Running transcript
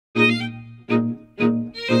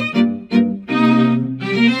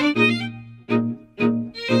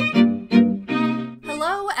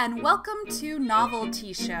to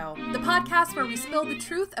Novelty Show, the podcast where we spill the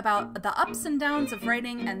truth about the ups and downs of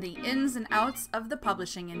writing and the ins and outs of the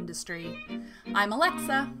publishing industry. I'm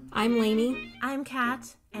Alexa. I'm Lainey. I'm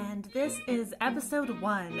Kat, and this is episode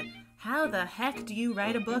 1. How the heck do you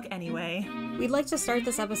write a book anyway? We'd like to start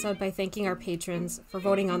this episode by thanking our patrons for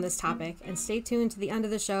voting on this topic, and stay tuned to the end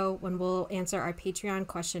of the show when we'll answer our Patreon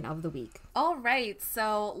question of the week. All right,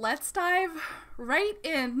 so let's dive right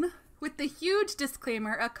in with the huge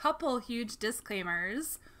disclaimer, a couple huge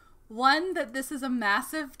disclaimers. One, that this is a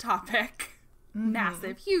massive topic.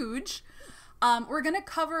 Massive, huge. We're going to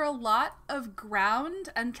cover a lot of ground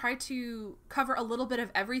and try to cover a little bit of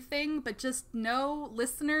everything, but just know,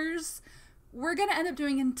 listeners, we're going to end up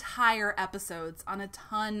doing entire episodes on a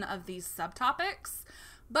ton of these subtopics,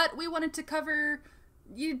 but we wanted to cover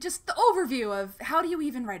just the overview of how do you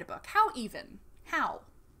even write a book? How?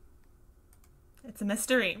 It's a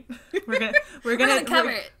mystery. We're gonna cover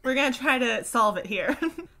it. We're gonna try to solve it here.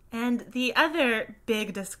 And the other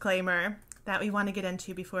big disclaimer that we want to get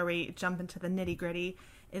into before we jump into the nitty-gritty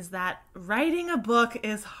is that writing a book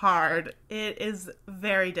is hard. It is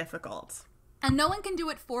very difficult. And no one can do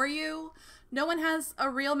it for you. No one has a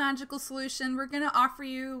real magical solution. We're going to offer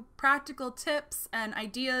you practical tips and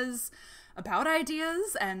ideas about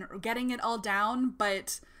ideas and getting it all down,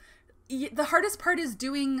 but the hardest part is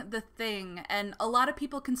doing the thing. And a lot of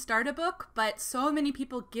people can start a book, but so many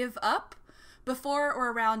people give up before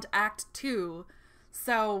or around Act 2.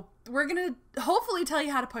 So we're going to hopefully tell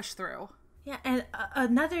you how to push through. Yeah, and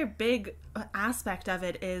another big aspect of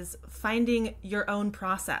it is finding your own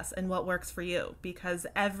process and what works for you, because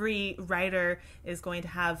every writer is going to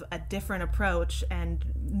have a different approach and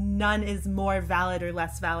none is more valid or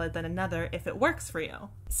less valid than another if it works for you.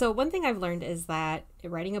 So one thing I've learned is that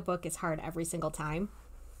writing a book is hard every single time.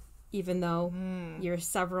 Even though you're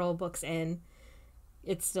several books in,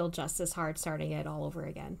 it's still just as hard starting it all over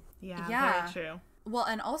again. Yeah, very true. Well,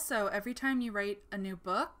 and also, every time you write a new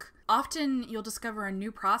book, often you'll discover a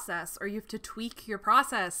new process, or you have to tweak your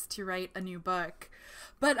process to write a new book.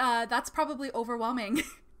 But that's probably overwhelming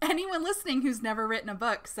anyone listening who's never written a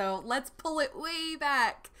book. So let's pull it way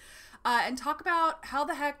back and talk about how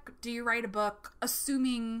the heck do you write a book,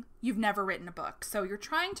 assuming you've never written a book. So you're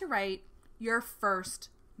trying to write your first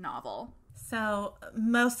novel. So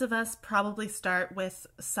most of us probably start with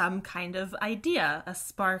some kind of idea, a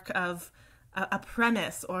spark of a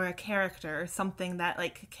premise or a character, something that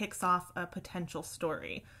kicks off a potential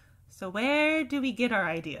story. So where do we get our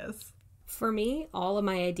ideas? For me, all of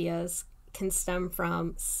my ideas can stem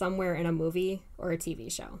from somewhere in a movie or a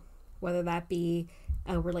TV show, whether that be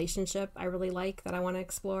a relationship I really like that I want to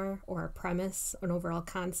explore, or a premise, an overall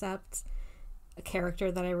concept, a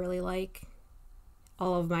character that I really like.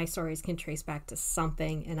 All of my stories can trace back to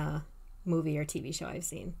something in a movie or TV show I've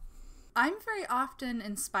seen. I'm very often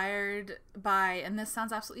inspired by, and this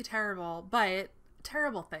sounds absolutely terrible, but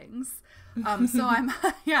terrible things. So I'm,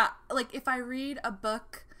 if I read a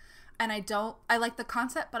book and I like the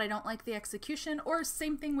concept, but I don't like the execution, or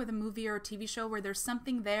same thing with a movie or a TV show where there's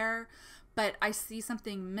something there, but I see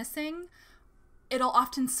something missing, it'll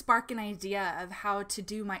often spark an idea of how to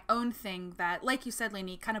do my own thing that, like you said,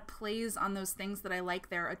 Lainey, kind of plays on those things that I like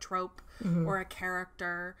there, a trope or a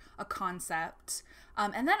character, a concept.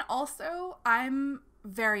 And then also, I'm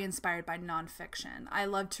very inspired by nonfiction. I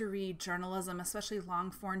love to read journalism, especially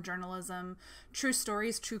long-form journalism, true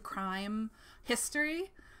stories, true crime, history.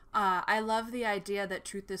 I love the idea that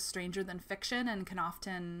truth is stranger than fiction and can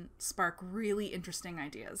often spark really interesting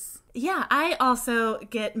ideas. Yeah, I also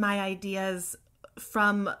get my ideas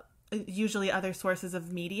from usually other sources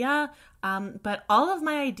of media, but all of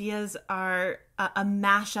my ideas are a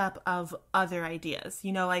mashup of other ideas.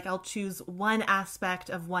 I'll choose one aspect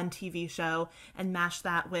of one TV show and mash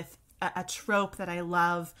that with a trope that I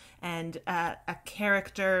love and a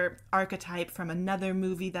character archetype from another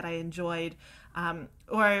movie that I enjoyed.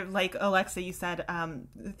 Or like Alexa, you said,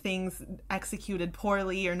 things executed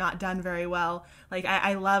poorly or not done very well.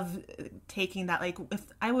 I love taking that, if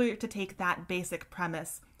I were to take that basic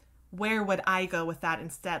premise, where would I go with that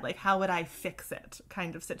instead? How would I fix it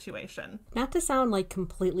kind of situation? Not to sound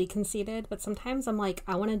completely conceited, but sometimes I'm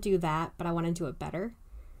I want to do that, but I want to do it better.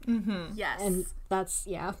 Mm-hmm. Yes. And that's,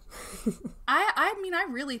 yeah. I mean, I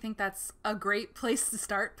really think that's a great place to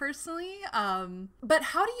start personally. But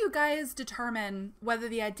how do you guys determine whether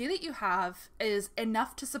the idea that you have is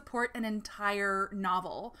enough to support an entire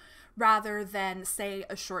novel rather than, say,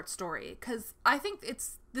 a short story? Because I think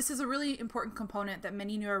this is a really important component that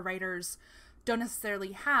many newer writers don't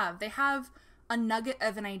necessarily have. They have a nugget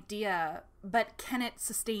of an idea, but can it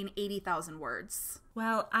sustain 80,000 words?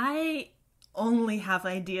 Well, I only have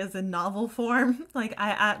ideas in novel form. Like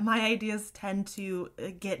my ideas tend to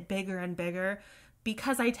get bigger and bigger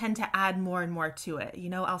because I tend to add more and more to it. You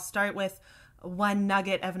know, I'll start with one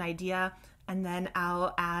nugget of an idea, and then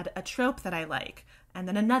I'll add a trope that I like, and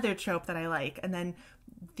then another trope that I like, and then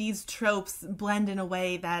these tropes blend in a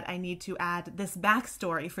way that I need to add this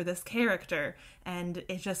backstory for this character, and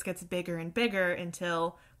it just gets bigger and bigger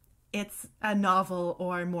until it's a novel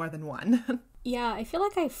or more than one. Yeah, I feel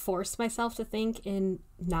like I force myself to think in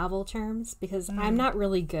novel terms because I'm not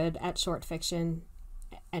really good at short fiction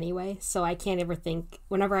anyway, so I can't ever think.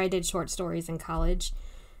 Whenever I did short stories in college,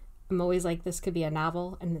 I'm always like, this could be a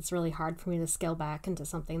novel, and it's really hard for me to scale back into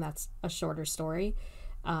something that's a shorter story.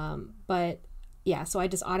 But yeah, so I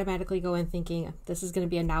just automatically go in thinking this is going to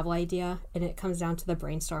be a novel idea, and it comes down to the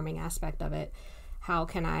brainstorming aspect of it. How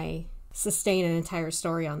can I sustain an entire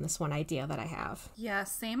story on this one idea that I have? Yeah,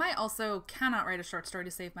 same. I also cannot write a short story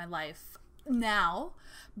to save my life now,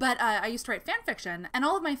 but I used to write fan fiction, and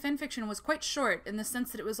all of my fan fiction was quite short in the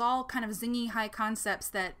sense that it was all kind of zingy high concepts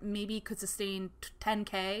that maybe could sustain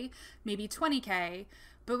 10K, maybe 20K.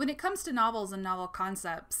 But when it comes to novels and novel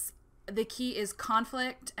concepts, the key is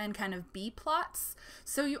conflict and kind of B plots.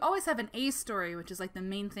 So you always have an A story, which is like the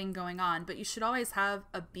main thing going on, but you should always have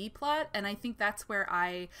a B plot. And I think that's where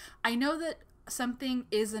I know that something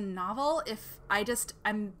is a novel if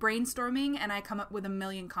I'm brainstorming and I come up with a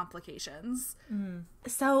million complications.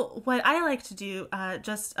 So what I like to do,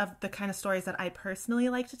 just of the kind of stories that I personally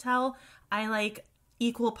like to tell, I like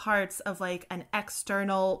equal parts of like an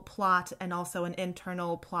external plot and also an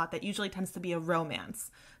internal plot that usually tends to be a romance.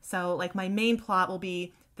 So like my main plot will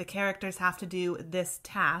be the characters have to do this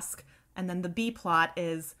task, and then the B plot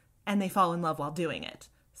is, and they fall in love while doing it.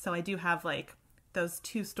 So I do have like those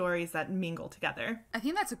two stories that mingle together. I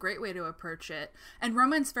think that's a great way to approach it. And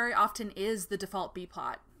romance very often is the default B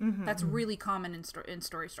plot. That's really common in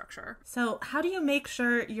story structure. So how do you make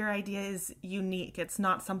sure your idea is unique? It's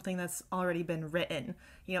not something that's already been written,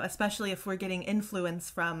 you know, especially if we're getting influence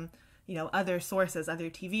from, you know, other sources, other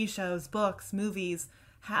TV shows, books, movies.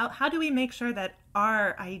 How do we make sure that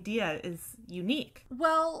our idea is unique?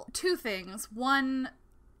 Well, two things. One,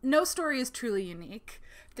 no story is truly unique.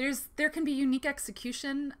 There can be unique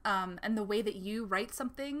execution and the way that you write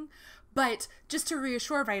something, but just to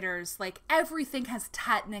reassure writers, like everything has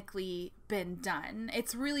technically been done.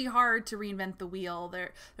 It's really hard to reinvent the wheel.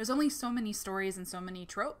 There's only so many stories and so many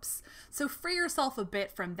tropes, so free yourself a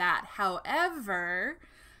bit from that. However,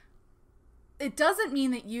 it doesn't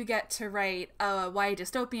mean that you get to write a YA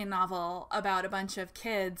dystopian novel about a bunch of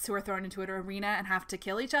kids who are thrown into an arena and have to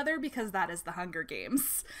kill each other, because that is the Hunger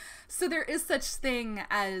Games. So there is such thing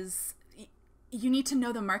as you need to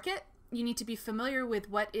know the market. You need to be familiar with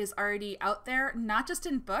what is already out there, not just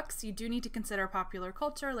in books. You do need to consider popular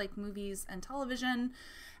culture like movies and television.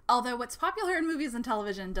 Although what's popular in movies and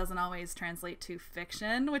television doesn't always translate to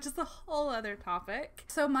fiction, which is a whole other topic.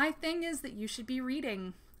 So my thing is that you should be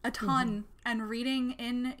reading a ton and reading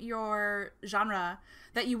in your genre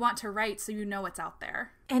that you want to write so you know what's out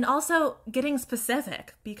there. And also getting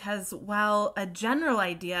specific, because while a general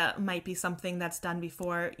idea might be something that's done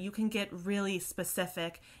before, you can get really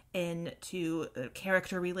specific into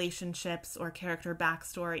character relationships or character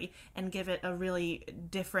backstory and give it a really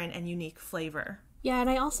different and unique flavor. Yeah, and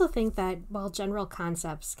I also think that while general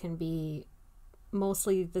concepts can be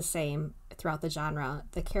mostly the same throughout the genre,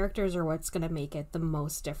 the characters are what's going to make it the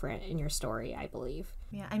most different in your story, I believe.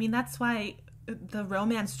 Yeah, I mean, that's why the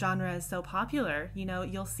romance genre is so popular. You know,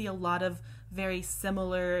 you'll see a lot of very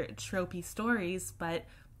similar tropey stories, but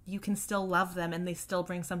you can still love them and they still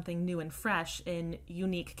bring something new and fresh in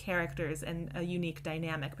unique characters and a unique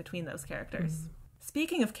dynamic between those characters.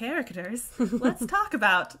 Speaking of characters, let's talk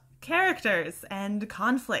about characters and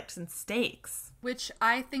conflict and stakes. Which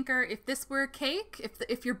I think are, if this were a cake,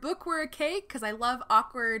 if your book were a cake, because I love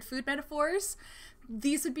awkward food metaphors,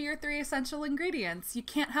 these would be your 3 essential ingredients. You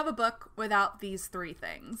can't have a book without these 3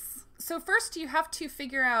 things. So first you have to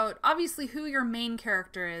figure out, obviously, who your main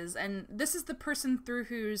character is, and this is the person through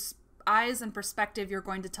whose eyes and perspective you're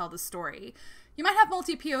going to tell the story. You might have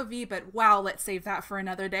multi-POV, but wow, let's save that for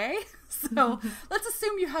another day. So let's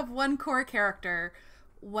assume you have one core character.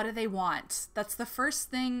 What do they want? That's the first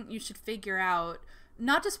thing you should figure out.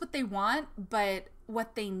 Not just what they want, but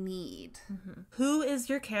what they need. Who is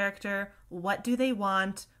your character? What do they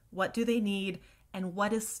want? What do they need? And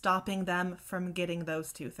what is stopping them from getting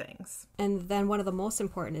those 2 things? And then one of the most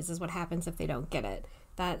important is what happens if they don't get it.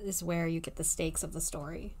 That is where you get the stakes of the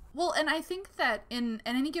story. Well, and I think that in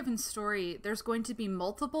any given story, there's going to be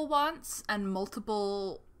multiple wants and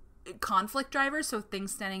multiple conflict drivers, so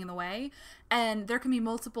things standing in the way, and there can be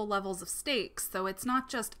multiple levels of stakes. So it's not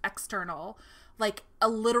just external, like a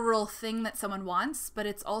literal thing that someone wants, but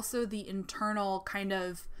it's also the internal kind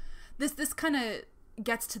of this kind of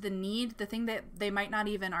gets to the need, the thing that they might not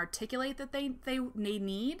even articulate that they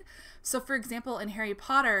need. So for example, in Harry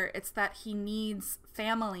Potter, it's that he needs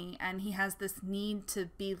family and he has this need to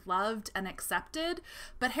be loved and accepted,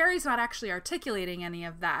 but Harry's not actually articulating any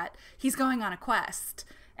of that. He's going on a quest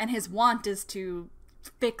and his want is to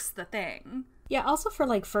fix the thing. Yeah, also for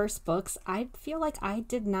like first books, I feel like I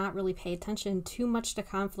did not really pay attention too much to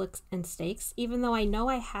conflicts and stakes, even though I know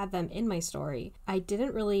I had them in my story. I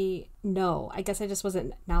didn't really know. I guess I just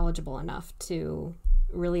wasn't knowledgeable enough to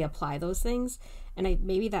really apply those things. And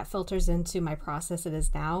maybe that filters into my process it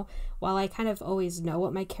is now. While I kind of always know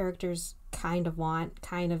what my characters kind of want,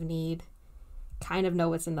 kind of need, kind of know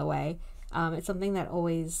what's in the way, it's something that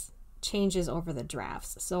always changes over the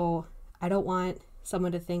drafts. So I don't want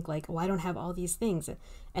someone to think like, oh, I don't have all these things,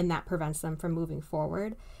 and that prevents them from moving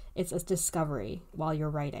forward. It's a discovery while you're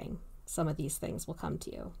writing. Some of these things will come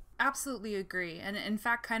to you. Absolutely agree. And in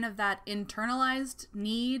fact, kind of that internalized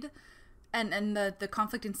need and the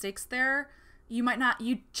conflict and stakes there,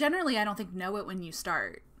 you generally, I don't think, know it when you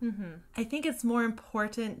start. Mm-hmm. I think it's more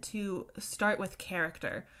important to start with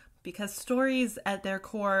character, because stories at their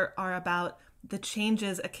core are about the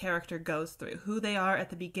changes a character goes through, who they are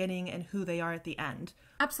at the beginning and who they are at the end.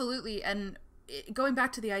 Absolutely. And going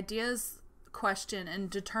back to the ideas question and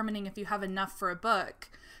determining if you have enough for a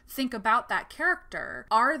book, think about that character.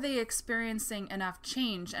 Are they experiencing enough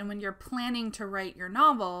change? And when you're planning to write your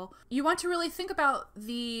novel, you want to really think about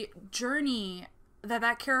the journey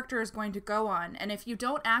that character is going to go on. And if you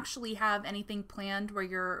don't actually have anything planned where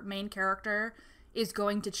your main character is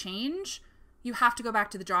going to change, you have to go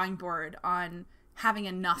back to the drawing board on having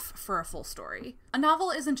enough for a full story. A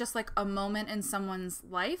novel isn't just like a moment in someone's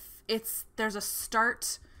life. There's a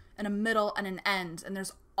start and a middle and an end, and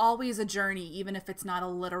there's always a journey, even if it's not a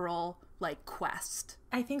literal like quest.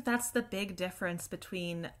 I think that's the big difference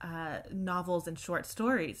between novels and short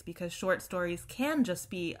stories, because short stories can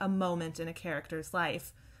just be a moment in a character's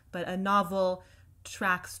life, but a novel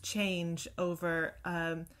tracks change over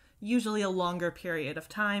usually a longer period of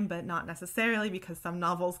time, but not necessarily, because some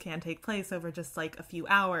novels can take place over just like a few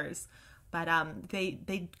hours. But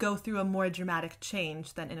they go through a more dramatic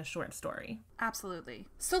change than in a short story. Absolutely.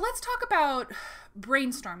 So let's talk about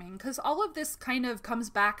brainstorming, because all of this kind of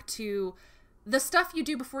comes back to the stuff you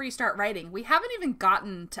do before you start writing. We haven't even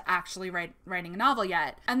gotten to actually writing a novel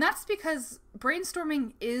yet. And that's because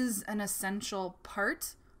brainstorming is an essential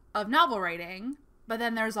part of novel writing. But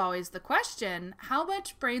then there's always the question, how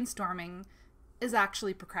much brainstorming is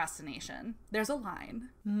actually procrastination? There's a line.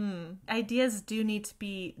 Ideas do need to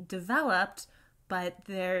be developed, but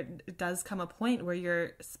there does come a point where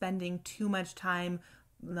you're spending too much time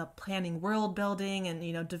planning world building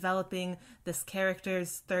and, developing this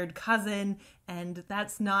character's third cousin, and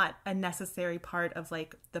that's not a necessary part of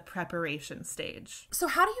like the preparation stage. So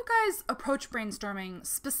how do you guys approach brainstorming?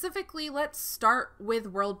 Specifically, let's start with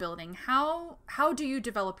world building. How do you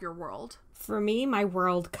develop your world? For me, my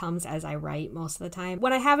world comes as I write most of the time.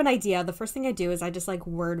 When I have an idea, the first thing I do is I just like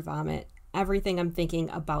word vomit everything I'm thinking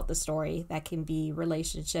about the story. That can be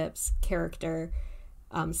relationships, character,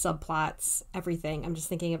 subplots, everything. I'm just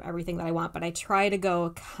thinking of everything that I want, but I try to go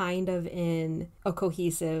kind of in a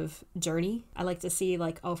cohesive journey. I like to see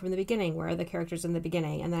like, from the beginning, where are the characters in the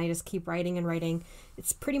beginning? And then I just keep writing and writing.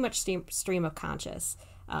 It's pretty much stream of conscious,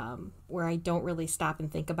 where I don't really stop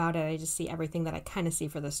and think about it. I just see everything that I kind of see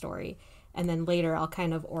for the story. And then later I'll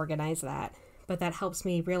kind of organize that. But that helps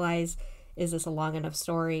me realize, is this a long enough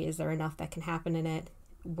story? Is there enough that can happen in it?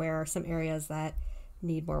 Where are some areas that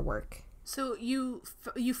need more work? So you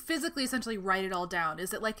physically essentially write it all down.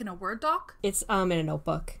 Is it like in a Word doc? It's in a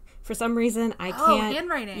notebook. For some reason, I can't...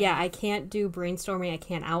 handwriting. Yeah, I can't do brainstorming. I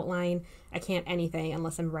can't outline. I can't anything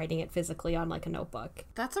unless I'm writing it physically on like a notebook.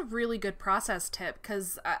 That's a really good process tip,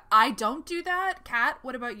 because I don't do that. Kat,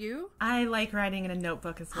 what about you? I like writing in a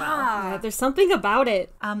notebook as well. There's something about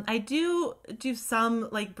it. I do some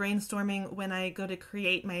like brainstorming when I go to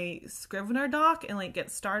create my Scrivener doc and like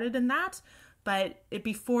get started in that. But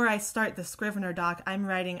before I start the Scrivener doc, I'm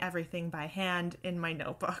writing everything by hand in my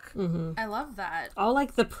notebook. Mm-hmm. I love that. All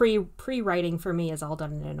like the pre-writing for me is all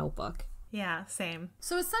done in a notebook. Yeah, same.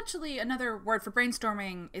 So essentially another word for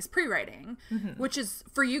brainstorming is pre-writing, which is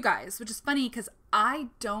for you guys, which is funny because I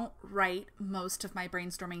don't write most of my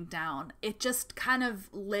brainstorming down. It just kind of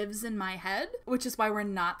lives in my head, which is why we're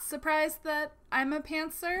not surprised that I'm a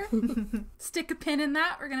pantser. Stick a pin in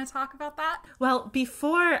that. We're going to talk about that. Well,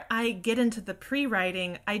 before I get into the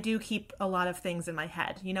pre-writing, I do keep a lot of things in my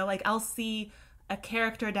head. You know, like I'll see a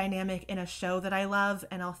character dynamic in a show that I love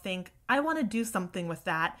and I'll think, I want to do something with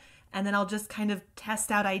that. And then I'll just kind of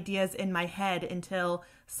test out ideas in my head until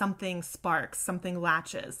something sparks, something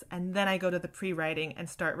latches. And then I go to the pre-writing and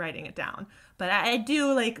start writing it down. But I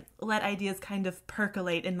do like let ideas kind of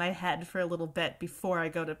percolate in my head for a little bit before I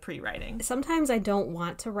go to pre-writing. Sometimes I don't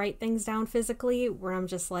want to write things down physically, where I'm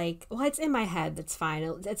just like, well, it's in my head. That's fine.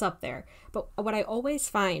 It's up there. But what I always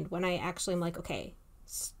find when I actually am like, okay,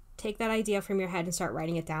 take that idea from your head and start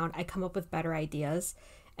writing it down, I come up with better ideas.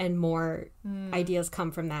 And more ideas come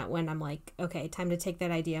from that when I'm like, okay, time to take that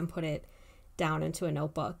idea and put it down into a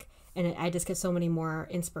notebook. And I just get so many more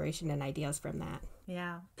inspiration and ideas from that.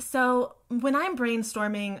 Yeah. So when I'm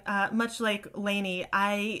brainstorming, much like Lainey,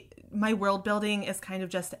 my world building is kind of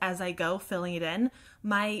just as I go, filling it in.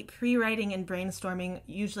 My pre-writing and brainstorming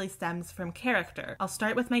usually stems from character. I'll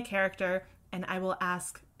start with my character and I will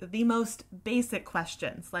ask the most basic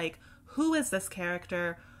questions, like, who is this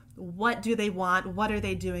character? What do they want? What are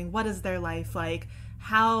they doing? What is their life like?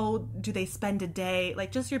 How do they spend a day?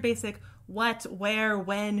 Like just your basic what, where,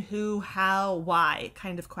 when, who, how, why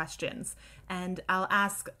kind of questions. And I'll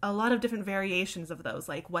ask a lot of different variations of those,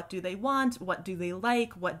 like what do they want? What do they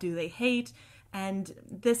like? What do they hate? And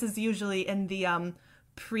this is usually in the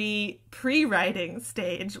pre-writing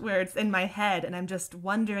stage where it's in my head and I'm just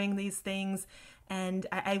wondering these things. And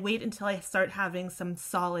I wait until I start having some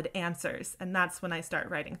solid answers. And that's when I start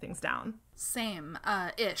writing things down. Same,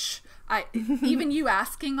 ish. Even you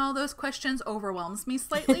asking all those questions overwhelms me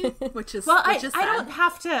slightly, which is well, sad. I don't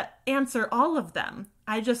have to answer all of them.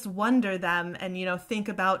 I just wonder them and, think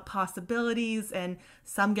about possibilities, and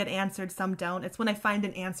some get answered, some don't. It's when I find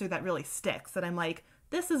an answer that really sticks that I'm like,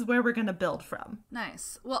 this is where we're going to build from.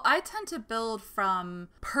 Nice. Well, I tend to build from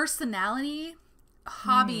personality,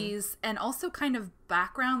 hobbies, and also kind of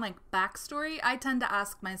background, like backstory. I tend to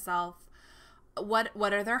ask myself, what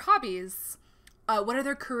are their hobbies? What are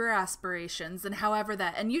their career aspirations? And however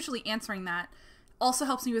that, and usually answering that also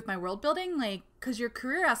helps me with my world building, like, because your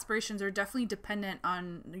career aspirations are definitely dependent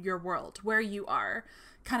on your world, where you are,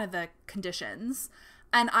 kind of the conditions.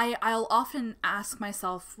 And I'll often ask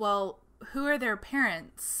myself, well, who are their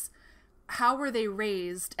parents? How were they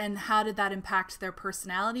raised, and how did that impact their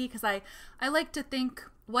personality? Because I like to think,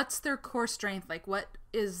 what's their core strength? Like, what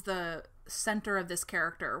is the center of this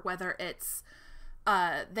character? Whether it's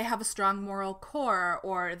they have a strong moral core,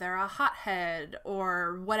 or they're a hothead,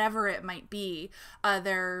 or whatever it might be.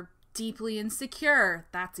 They're deeply insecure.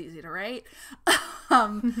 That's easy to write.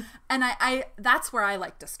 And I that's where I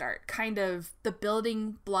like to start, kind of the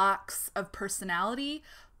building blocks of personality.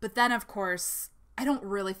 But then, of course, I don't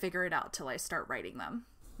really figure it out till I start writing them.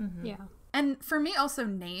 Mm-hmm. Yeah. And for me, also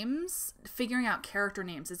names, figuring out character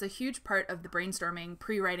names is a huge part of the brainstorming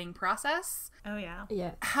pre-writing process. Oh, yeah.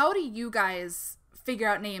 Yeah. How do you guys figure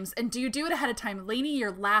out names? And do you do it ahead of time? Lainey,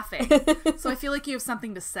 you're laughing. So I feel like you have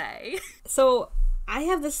something to say. So I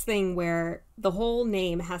have this thing where the whole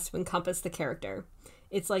name has to encompass the character.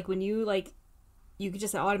 It's like when you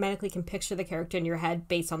just automatically can picture the character in your head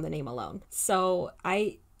based on the name alone. So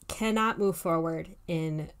I cannot move forward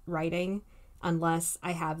in writing unless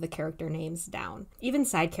I have the character names down. Even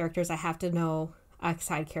side characters, I have to know a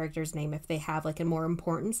side character's name if they have like a more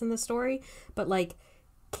importance in the story. But like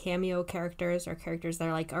cameo characters or characters that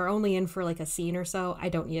are only in for like a scene or so, I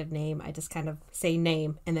don't need a name. I just kind of say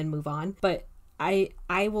name and then move on. But I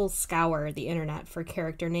will scour the internet for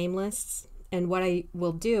character name lists. And what I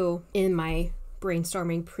will do in my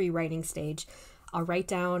brainstorming pre-writing stage, I'll write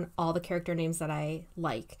down all the character names that I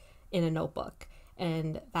like in a notebook.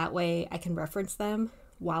 And that way I can reference them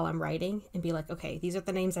while I'm writing and be like, okay, these are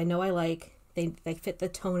the names I know I like. They fit the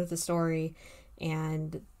tone of the story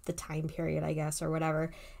and the time period, I guess, or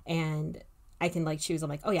whatever. And I can choose. I'm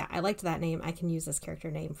like, oh yeah, I liked that name. I can use this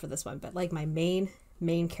character name for this one. But my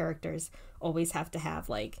main characters always have to have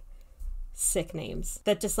sick names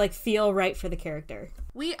that just feel right for the character.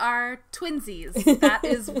 We are twinsies. That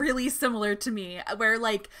is really similar to me, where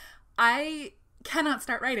I cannot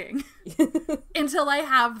start writing until I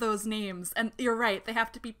have those names. And you're right, they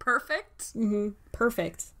have to be perfect. Mm-hmm.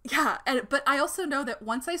 Perfect. Yeah, but I also know that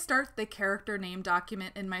once I start the character name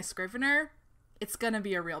document in my Scrivener, it's gonna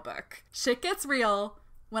be a real book. Shit gets real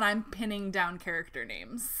when I'm pinning down character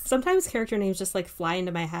names. Sometimes character names just fly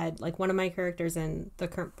into my head. One of my characters in the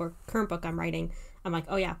current book I'm writing, I'm like,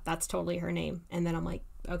 oh yeah, that's totally her name. And then I'm like,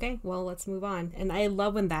 okay, well, let's move on. And I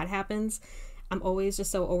love when that happens. I'm always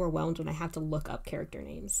just so overwhelmed when I have to look up character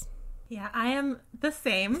names. Yeah, I am the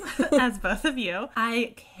same as both of you.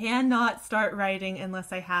 I cannot start writing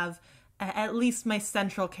unless I have at least my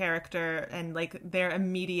central character and like their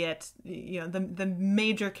immediate, the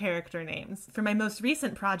major character names. For my most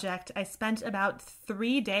recent project, I spent about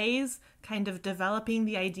 3 days kind of developing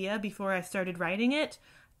the idea before I started writing it.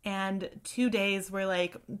 And 2 days were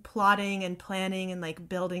like plotting and planning and like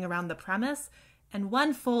building around the premise. And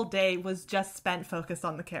 1 full day was just spent focused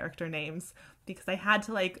on the character names, because I had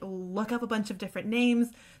to like look up a bunch of different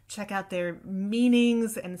names, check out their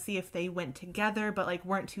meanings and see if they went together but like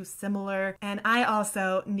weren't too similar. And I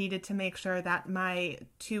also needed to make sure that my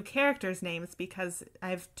 2 characters' names, because I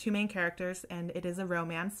have 2 main characters and it is a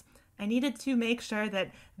romance, I needed to make sure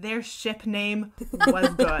that their ship name was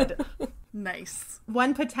good. Nice.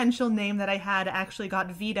 One potential name that I had actually got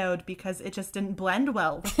vetoed because it just didn't blend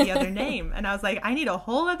well with the other name. And I was like, I need a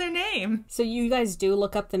whole other name. So you guys do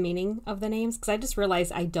look up the meaning of the names? Because I just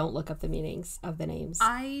realized I don't look up the meanings of the names.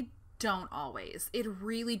 I don't always. It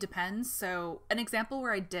really depends. So an example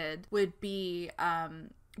where I did would be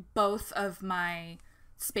both of my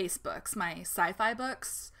space books, my sci-fi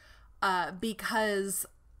books, because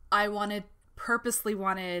I purposely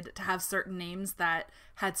wanted to have certain names that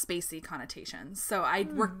had spacey connotations. So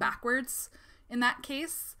I'd work backwards in that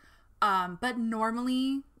case. But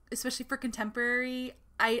normally, especially for contemporary,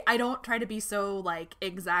 I don't try to be so like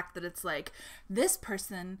exact that it's like, this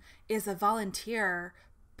person is a volunteer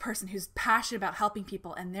person who's passionate about helping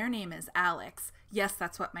people and their name is Alex. Yes,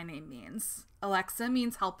 that's what my name means. Alexa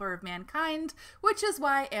means helper of mankind, which is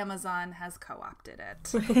why Amazon has co-opted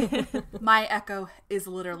it. My Echo is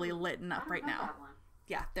literally lit up right now.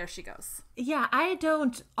 Yeah, there she goes. Yeah, I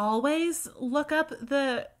don't always look up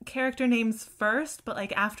the character names first, but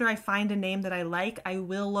like after I find a name that I like, I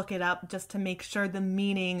will look it up just to make sure the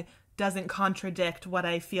meaning doesn't contradict what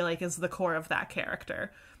I feel like is the core of that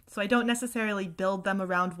character. So I don't necessarily build them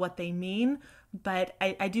around what they mean, but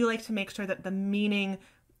I do like to make sure that the meaning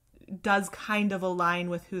does kind of align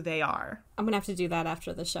with who they are. I'm going to have to do that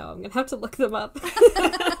after the show. I'm going to have to look them up.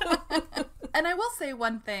 And I will say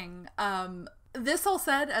one thing. This all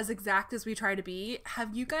said, as exact as we try to be,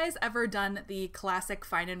 have you guys ever done the classic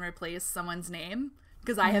find and replace someone's name?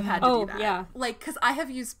 Because I have had to do that. Yeah. Like, because I have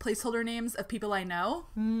used placeholder names of people I know.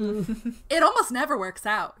 It almost never works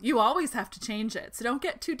out. You always have to change it. So don't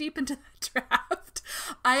get too deep into the draft.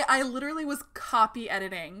 I literally was copy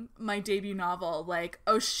editing my debut novel. Like,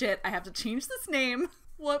 oh shit, I have to change this name.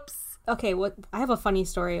 Whoops. Okay, I have a funny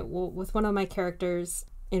story with one of my characters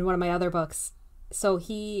in one of my other books. So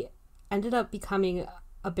he ended up becoming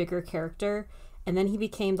a bigger character, and then he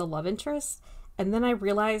became the love interest. And then I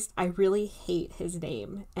realized I really hate his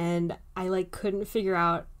name, and I like couldn't figure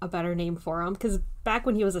out a better name for him, because back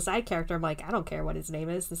when he was a side character, I'm like, I don't care what his name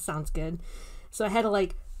is, this sounds good. So I had to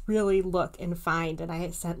like really look and find, and I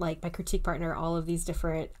sent like my critique partner all of these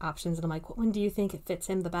different options, and I'm like, what one do you think it fits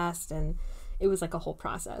him the best? And it was like a whole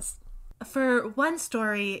process. For one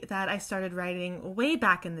story that I started writing way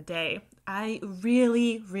back in the day, I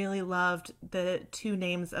really, really loved the 2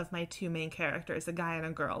 names of my 2 main characters, a guy and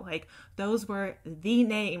a girl. Like, those were the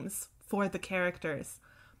names for the characters.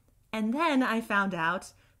 And then I found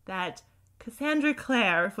out that Cassandra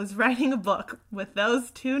Clare was writing a book with those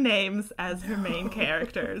 2 names as her main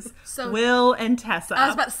characters. So Will and Tessa. I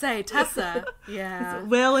was about to say, Tessa. Yeah. It's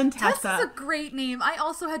Will and Tessa. Tessa's a great name. I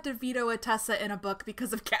also had to veto a Tessa in a book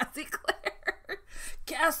because of Cassie Clare.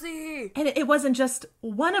 Cassie! And it wasn't just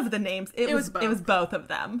one of the names. It was both of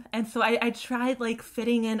them. And so I tried like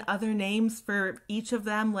fitting in other names for each of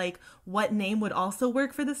them, like what name would also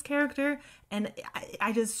work for this character. And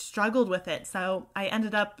I just struggled with it. So I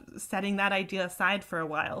ended up setting that idea aside for a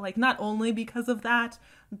while. Like, not only because of that,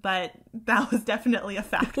 but that was definitely a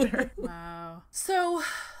factor. Wow. So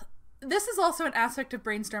this is also an aspect of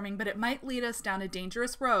brainstorming, but it might lead us down a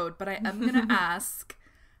dangerous road. But I am going to ask,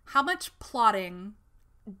 how much plotting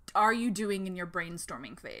are you doing in your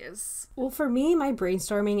brainstorming phase? Well, for me, my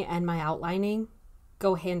brainstorming and my outlining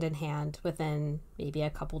go hand in hand within maybe a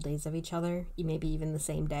couple days of each other, maybe even the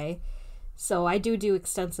same day. So I do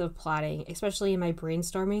extensive plotting, especially in my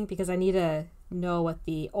brainstorming, because I need to know what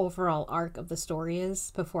the overall arc of the story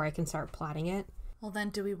is before I can start plotting it. Well, then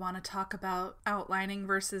do we want to talk about outlining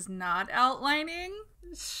versus not outlining?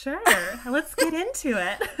 Sure. Let's get into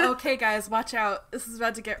it. Okay, guys, watch out. This is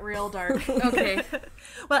about to get real dark. Okay.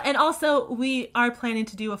 Well, and also we are planning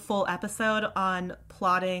to do a full episode on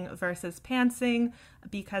plotting versus pantsing,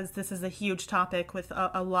 because this is a huge topic with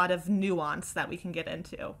a lot of nuance that we can get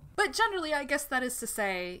into. But generally, I guess that is to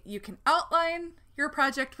say, you can outline your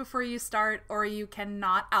project before you start, or you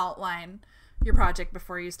cannot outline your project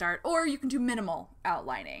before you start, or you can do minimal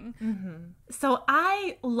outlining. So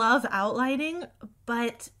I love outlining,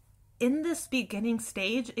 but in this beginning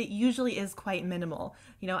stage, it usually is quite minimal.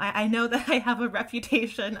 You know, I know that I have a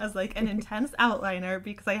reputation as like an intense outliner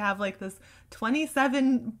because I have like this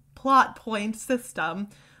 27 plot point system,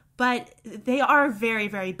 but they are very,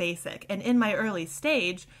 very basic. And in my early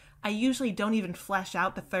stage, I usually don't even flesh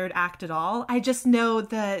out the third act at all. I just know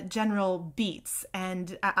the general beats,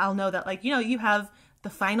 and I'll know that, like, you know, you have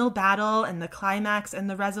the final battle and the climax and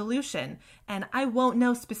the resolution. And I won't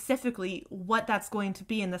know specifically what that's going to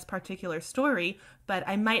be in this particular story, but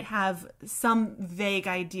I might have some vague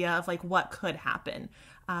idea of like what could happen.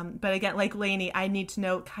 But again, like Lainey, I need to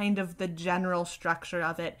know kind of the general structure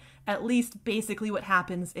of it, at least basically what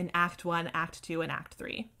happens in Act 1, Act 2, and Act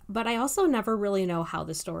 3. But I also never really know how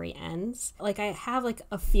the story ends. Like, I have like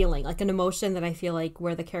a feeling, like an emotion that I feel like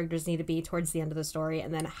where the characters need to be towards the end of the story,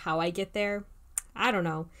 and then how I get there, I don't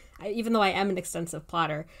know. Even though I am an extensive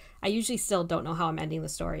plotter, I usually still don't know how I'm ending the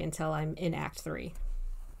story until I'm in Act 3.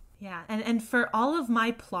 Yeah, and for all of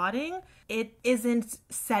my plotting, it isn't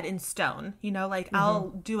set in stone. You know, like I'll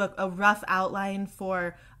do a rough outline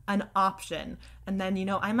for an option, and then, you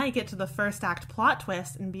know, I might get to the first act plot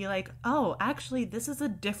twist and be like, oh, actually, this is a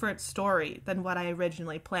different story than what I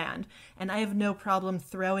originally planned. And I have no problem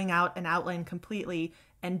throwing out an outline completely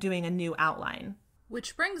and doing a new outline.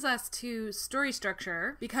 Which brings us to story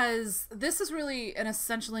structure, because this is really an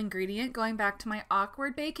essential ingredient, going back to my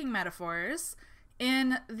awkward baking metaphors,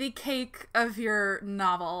 in the cake of your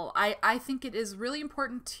novel. I think it is really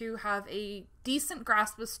important to have a decent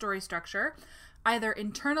grasp of story structure, either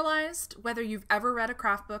internalized, whether you've ever read a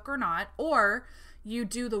craft book or not, or you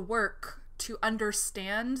do the work to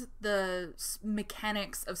understand the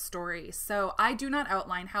mechanics of story. So I do not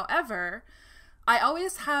outline. However, I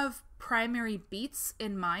always have primary beats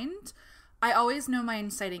in mind. I always know my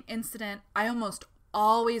inciting incident. I almost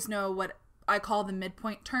always know what I call the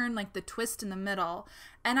midpoint turn, like the twist in the middle.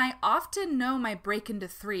 And I often know my break into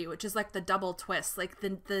 3, which is like the double twist, like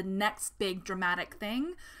the next big dramatic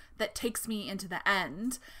thing that takes me into the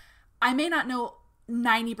end. I may not know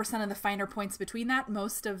 90% of the finer points between that,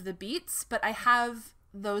 most of the beats, but I have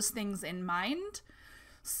those things in mind.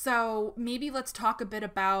 So maybe let's talk a bit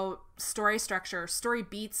about story structure, story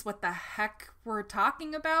beats, what the heck we're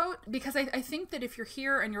talking about. Because I think that if you're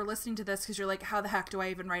here and you're listening to this because you're like, how the heck do I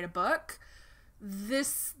even write a book?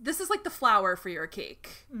 This is like the flour for your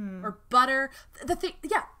cake. Or butter. The thing,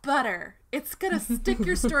 yeah, butter. It's gonna stick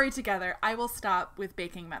your story together. I will stop with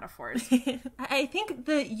baking metaphors. I think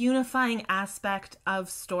the unifying aspect of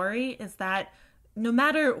story is that no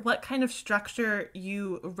matter what kind of structure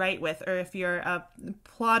you write with, or if you're a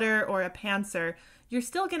plotter or a pantser, you're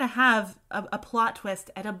still going to have a plot twist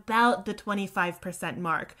at about the 25%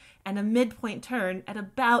 mark, and a midpoint turn at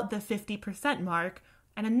about the 50% mark,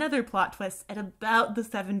 and another plot twist at about the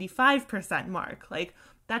 75% mark. Like,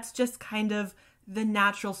 that's just kind of the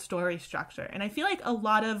natural story structure. And I feel like a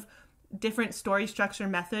lot of different story structure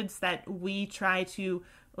methods that we try to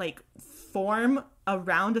like form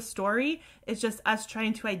around a story is just us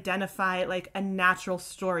trying to identify like a natural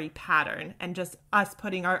story pattern, and just us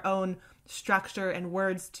putting our own structure and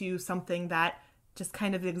words to something that just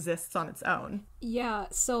kind of exists on its own. Yeah,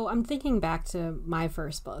 so I'm thinking back to my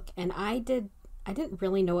first book, and I didn't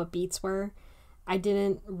really know what beats were. I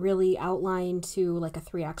didn't really outline to like a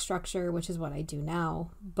 3-act structure, which is what I do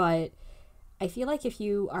now, but I feel like if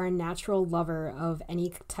you are a natural lover of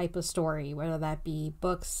any type of story, whether that be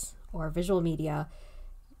books or visual media,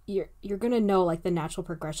 you're going to know like the natural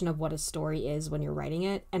progression of what a story is when you're writing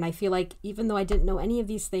it. And I feel like even though I didn't know any of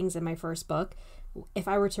these things in my first book, if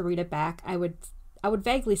I were to read it back, I would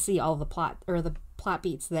vaguely see all the plot or the plot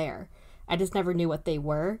beats there. I just never knew what they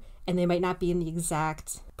were, and they might not be in the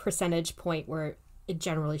exact percentage point where it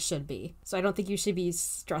generally should be. So I don't think you should be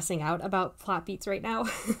stressing out about plot beats right now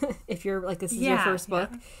if you're like, this is your first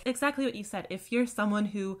book. Exactly what you said. If you're someone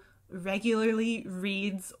who regularly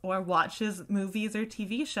reads or watches movies or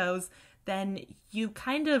TV shows, then you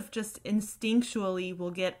kind of just instinctually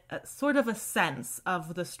will get sort of a sense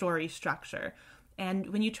of the story structure.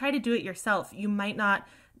 And when you try to do it yourself, you might not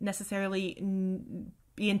necessarily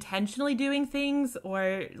be intentionally doing things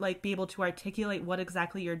or like be able to articulate what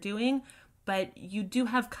exactly you're doing, but you do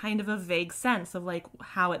have kind of a vague sense of like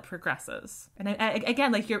how it progresses. And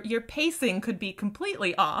again, like your pacing could be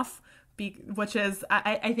completely off, which is,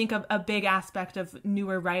 I think, a big aspect of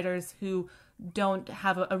newer writers who don't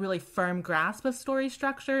have a really firm grasp of story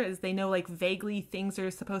structure, is they know like vaguely things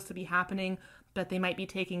are supposed to be happening, but they might be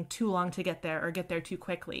taking too long to get there or get there too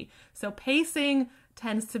quickly. So pacing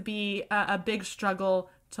tends to be a big struggle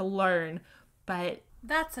to learn. but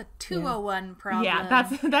that's a 201 problem. Yeah,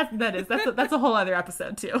 that's a whole other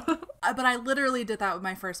episode too. But I literally did that with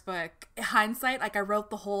my first book. In hindsight, like I wrote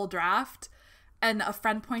the whole draft, and a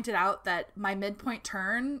friend pointed out that my midpoint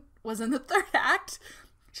turn was in the third act.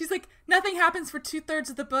 She's like, nothing happens for 2/3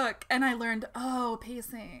 of the book. And I learned,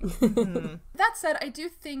 pacing. Mm-hmm. That said, I do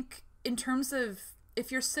think in terms of if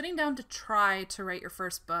you're sitting down to try to write your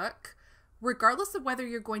first book, regardless of whether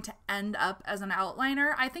you're going to end up as an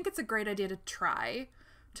outliner, I think it's a great idea to try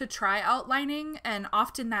outlining. And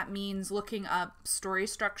often that means looking up story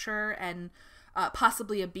structure and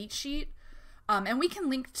possibly a beat sheet. And we can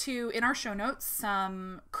link to, in our show notes,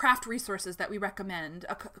 some craft resources that we recommend.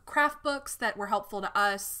 Craft books that were helpful to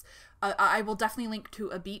us. I will definitely link to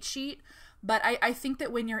a beat sheet. But I think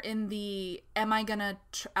that when you're in the am I gonna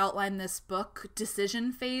outline this book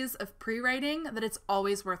decision phase of pre-writing, that it's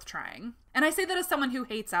always worth trying. And I say that as someone who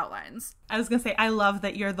hates outlines. I was gonna say, I love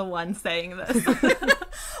that you're the one saying this.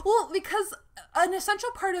 Well, because an essential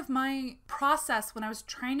part of my process when I was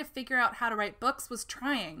trying to figure out how to write books was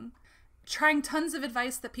trying tons of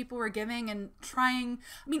advice that people were giving and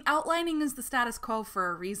outlining is the status quo for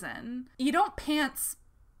a reason. You don't pants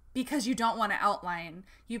because you don't want to outline.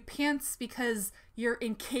 You pants because you're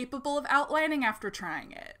incapable of outlining after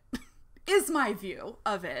trying it, is my view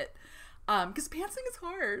of it. Because pantsing is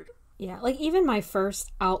hard. Yeah, like even my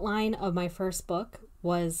first outline of my first book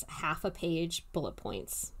was 1/2 page bullet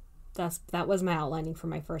points. That was my outlining for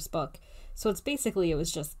my first book. So it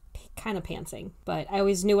was just kind of pantsing. But I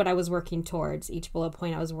always knew what I was working towards. Each bullet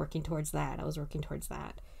point, I was working towards that.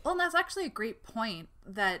 Well, and that's actually a great point,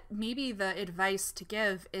 that maybe the advice to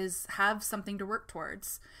give is have something to work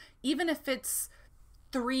towards. Even if it's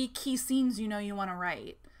 3 key scenes you want to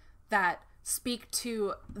write that speak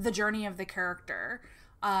to the journey of the character,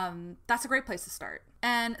 that's a great place to start.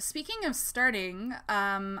 And speaking of starting,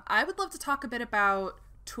 I would love to talk a bit about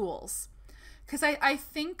tools. Because I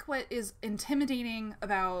think what is intimidating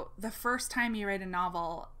about the first time you write a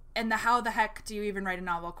novel, and the how the heck do you even write a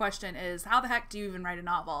novel question is, how the heck do you even write a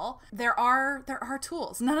novel? There are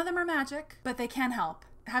tools. None of them are magic, but they can help,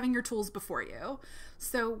 having your tools before you.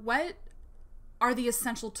 So what are the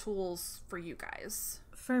essential tools for you guys?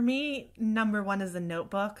 For me, number 1 is a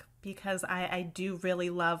notebook, because I do really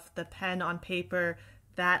love the pen on paper,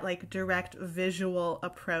 that like direct visual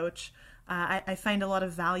approach. I find a lot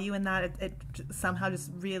of value in that. It somehow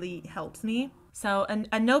just really helps me. So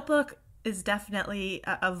a notebook is definitely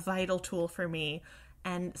a vital tool for me.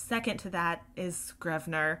 And second to that is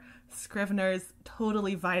Scrivener. Scrivener is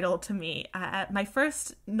totally vital to me. My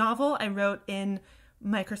first novel I wrote in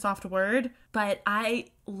Microsoft Word, but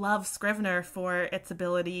I love Scrivener for its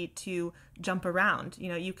ability to jump around.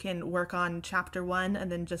 You can work on chapter 1 and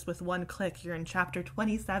then just with one click you're in chapter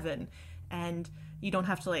 27, and you don't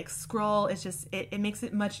have to like scroll. It's just, it makes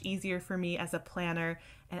it much easier for me as a planner.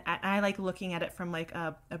 And I like looking at it from like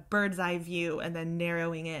a bird's eye view and then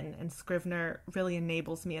narrowing in. And Scrivener really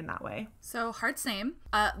enables me in that way. So hard same.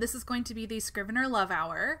 This is going to be the Scrivener Love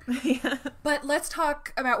Hour. Yeah. But let's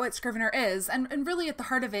talk about what Scrivener is. And really at the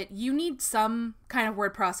heart of it, you need some kind of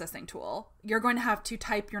word processing tool. You're going to have to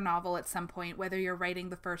type your novel at some point, whether you're writing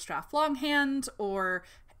the first draft longhand or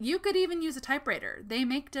you could even use a typewriter. They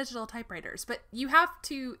make digital typewriters, but you have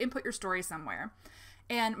to input your story somewhere.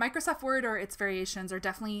 And Microsoft Word or its variations are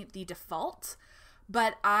definitely the default,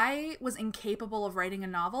 but I was incapable of writing a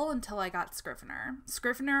novel until I got Scrivener.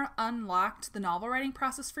 Scrivener unlocked the novel writing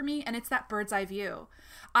process for me, and it's that bird's eye view.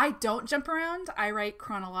 I don't jump around, I write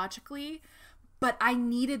chronologically, but I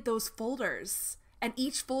needed those folders, and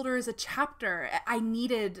each folder is a chapter. I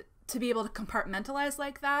needed to be able to compartmentalize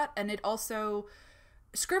like that, and it also...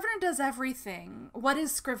 Scrivener does everything. What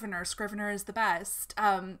is Scrivener? Scrivener is the best.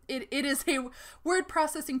 It is a word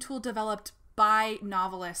processing tool developed by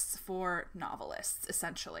novelists for novelists,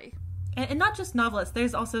 essentially. And not just novelists.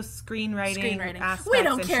 There's also screenwriting aspects. We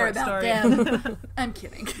don't care about story. them. I'm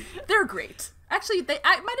kidding. They're great. Actually, they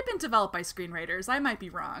might have been developed by screenwriters. I might be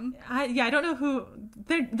wrong. I don't know who.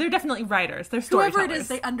 They're definitely writers. They're storytellers. Whoever it is,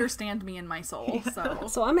 they understand me in my soul. Yeah.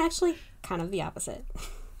 So I'm actually kind of the opposite.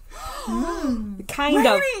 Kind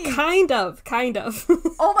of.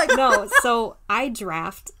 Oh my god. No, so I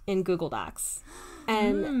draft in Google Docs.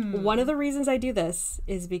 And one of the reasons I do this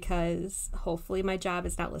is because hopefully my job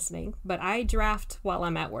is not listening, but I draft while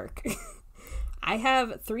I'm at work. I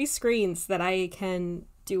have 3 screens that I can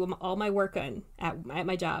do all my work on at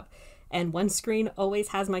my job. And one screen always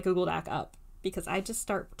has my Google Doc up because I just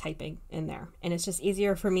start typing in there. And it's just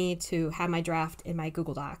easier for me to have my draft in my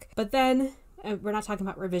Google Doc. But then... we're not talking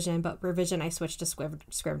about revision, but revision I switched to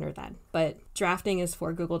Scrivener then. But drafting is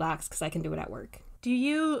for Google Docs because I can do it at work. Do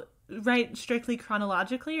you write strictly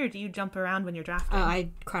chronologically, or do you jump around when you're drafting? I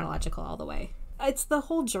chronological all the way. It's the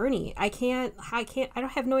whole journey. I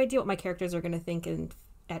don't have no idea what my characters are going to think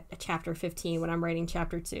at chapter 15 when I'm writing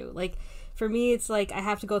chapter 2. Like, for me, it's like I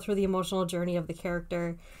have to go through the emotional journey of the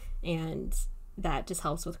character, and that just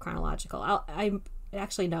helps with chronological. I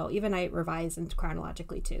actually, no, even I revise into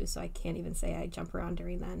chronologically too, so I can't even say I jump around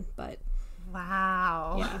during then, but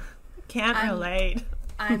wow. Yeah. Can't relate.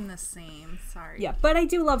 I'm the same. Sorry. Yeah, but I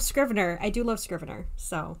do love Scrivener.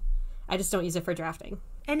 So I just don't use it for drafting.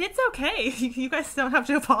 And it's okay. You guys don't have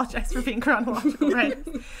to apologize for being chronological, right?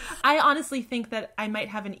 I honestly think that I might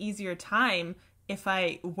have an easier time if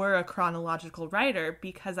I were a chronological writer,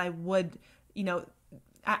 because I would,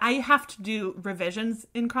 I have to do revisions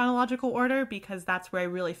in chronological order because that's where I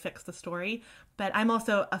really fix the story. But I'm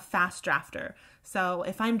also a fast drafter. So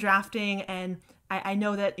if I'm drafting and I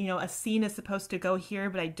know that, a scene is supposed to go here,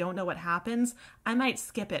 but I don't know what happens, I might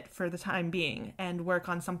skip it for the time being and work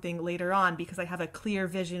on something later on because I have a clear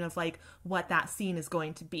vision of like what that scene is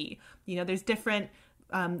going to be. There's different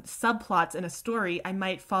subplots in a story. I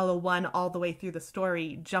might follow one all the way through the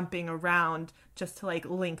story, jumping around just to like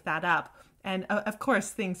link that up. And of course,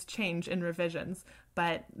 things change in revisions.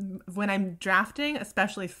 But when I'm drafting,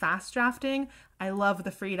 especially fast drafting, I love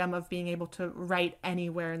the freedom of being able to write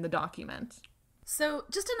anywhere in the document. So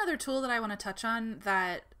just another tool that I want to touch on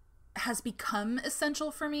that has become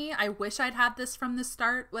essential for me. I wish I'd had this from the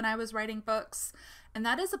start when I was writing books, and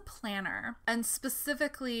that is a planner. And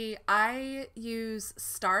specifically, I use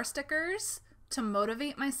star stickers to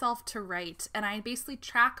motivate myself to write, and I basically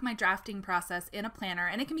track my drafting process in a planner,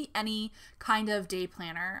 and it can be any kind of day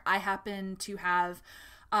planner. I happen to have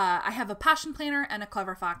I have a Passion planner and a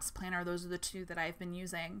Clever Fox planner. Those are the two that I've been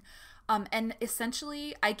using. And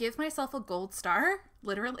essentially, I give myself a gold star,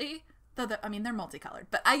 literally, though they're multicolored,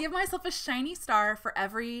 but I give myself a shiny star for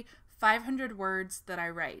every 500 words that I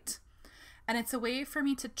write. And it's a way for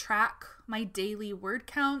me to track my daily word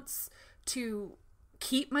counts, to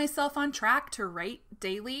keep myself on track to write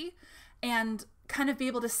daily, and kind of be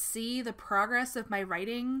able to see the progress of my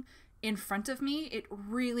writing in front of me. It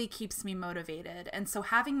really keeps me motivated. And so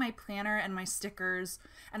having my planner and my stickers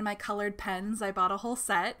and my colored pens, I bought a whole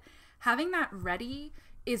set, having that ready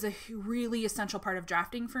is a really essential part of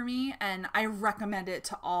drafting for me, and I recommend it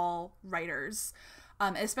to all writers.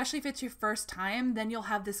 Especially if it's your first time, then you'll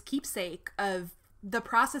have this keepsake of the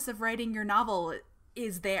process of writing your novel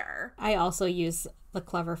is there. I also use the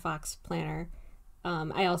Clever Fox planner.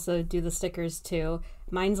 I also do the stickers too.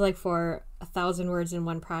 Mine's like for 1,000 words in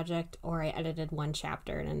one project, or I edited one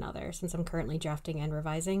chapter in another, since I'm currently drafting and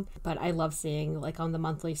revising. But I love seeing, like, on the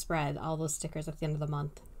monthly spread, all those stickers at the end of the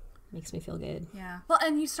month. Makes me feel good. Yeah. Well,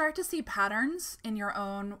 and you start to see patterns in your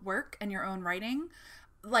own work and your own writing.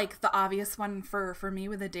 Like, the obvious one for me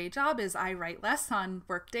with a day job is I write less on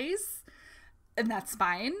work days, and that's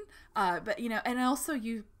fine. But, and also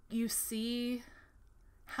you see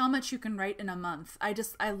how much you can write in a month.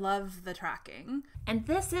 I love the tracking. And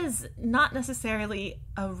this is not necessarily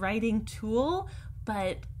a writing tool,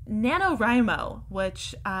 but NaNoWriMo,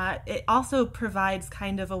 which it also provides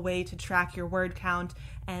kind of a way to track your word count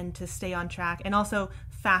and to stay on track, and also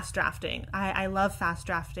fast drafting. I love fast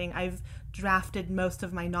drafting. I've drafted most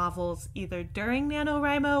of my novels either during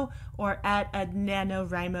NaNoWriMo or at a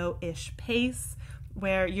NaNoWriMo-ish pace,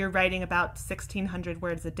 where you're writing about 1,600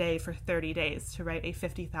 words a day for 30 days to write a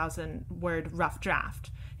 50,000 word rough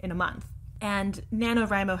draft in a month. And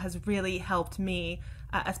NaNoWriMo has really helped me,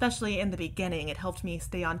 especially in the beginning. It helped me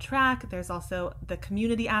stay on track. There's also the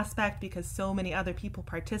community aspect, because so many other people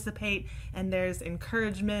participate, and there's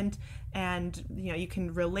encouragement, and you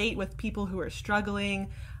can relate with people who are struggling.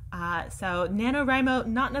 So NaNoWriMo,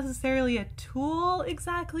 not necessarily a tool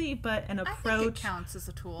exactly, but an approach. I think it counts as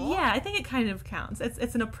a tool. Yeah, I think it kind of counts.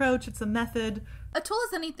 It's an approach, it's a method. A tool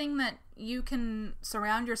is anything that you can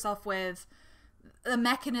surround yourself with, the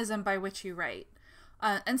mechanism by which you write.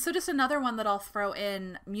 And so just another one that I'll throw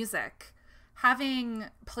in, music. Having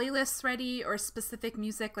playlists ready or specific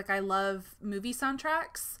music, like I love movie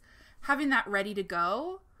soundtracks, having that ready to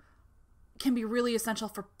go can be really essential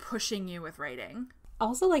for pushing you with writing.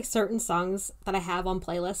 Also, like, certain songs that I have on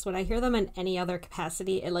playlists, when I hear them in any other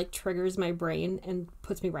capacity, it like triggers my brain and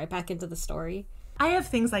puts me right back into the story. I have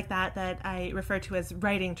things like that I refer to as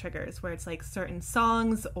writing triggers, where it's like certain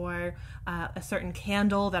songs or a certain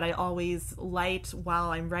candle that I always light while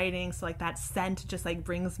I'm writing. So like that scent just like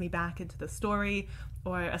brings me back into the story,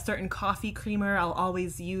 or a certain coffee creamer I'll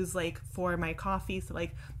always use like for my coffee. So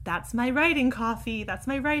like that's my writing coffee, that's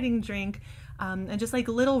my writing drink. and just like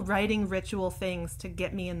little writing ritual things to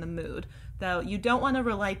get me in the mood. Though you don't want to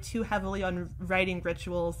rely too heavily on writing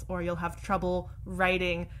rituals or you'll have trouble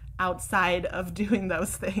writing outside of doing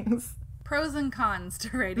those things. Pros and cons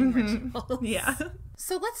to writing rituals. Yeah.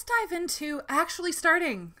 So let's dive into actually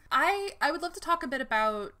starting. I would love to talk a bit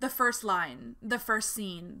about the first line, the first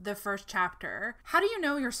scene, the first chapter. How do you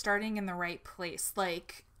know you're starting in the right place?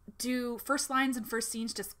 Like, do first lines and first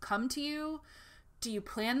scenes just come to you? Do you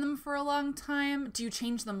plan them for a long time? Do you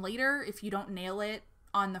change them later if you don't nail it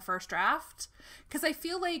on the first draft? Because I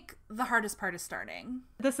feel like the hardest part is starting.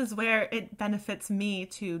 This is where it benefits me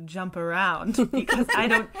to jump around because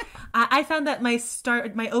I found that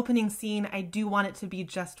my opening scene, I do want it to be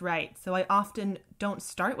just right. So I often don't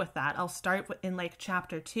start with that. I'll start in like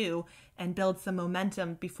chapter 2 and build some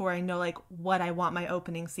momentum before I know like what I want my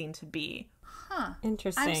opening scene to be. Huh.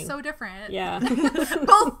 Interesting. I'm so different. Yeah.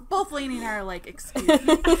 both Lainey and I are like, excuse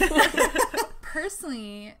me.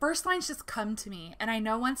 Personally, first lines just come to me. And I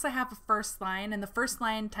know once I have a first line, and the first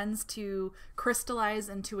line tends to crystallize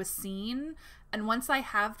into a scene. And once I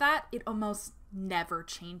have that, it almost never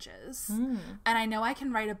changes. And I know I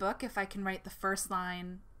can write a book if I can write the first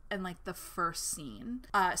line and like the first scene.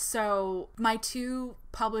 So my 2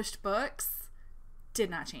 published books did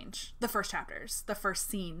not change. The first chapters, the first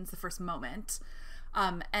scenes, the first moment.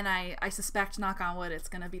 And I suspect, knock on wood, it's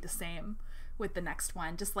going to be the same with the next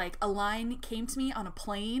one. Just like a line came to me on a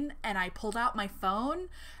plane and I pulled out my phone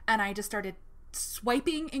and I just started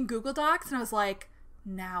swiping in Google Docs and I was like,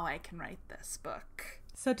 now I can write this book.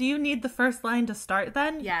 So do you need the first line to start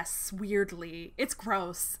then? Yes, weirdly. It's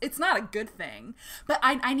gross. It's not a good thing. But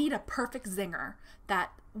I need a perfect zinger.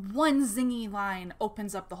 That one zingy line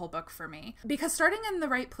opens up the whole book for me. Because starting in the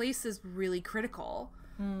right place is really critical.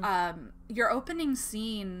 Your opening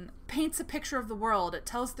scene paints a picture of the world. It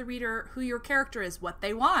tells the reader who your character is, what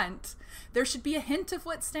they want. There should be a hint of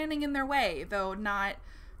what's standing in their way, though not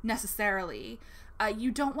necessarily.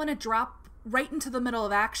 You don't want to drop right into the middle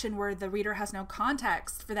of action where the reader has no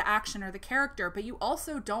context for the action or the character, but you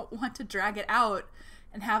also don't want to drag it out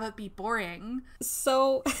and have it be boring.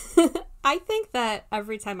 So I think that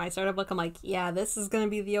every time I start a book, I'm like, yeah, this is going to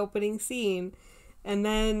be the opening scene. And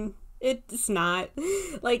then it's not.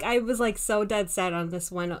 Like, I was like so dead set on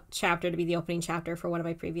this one chapter to be the opening chapter for one of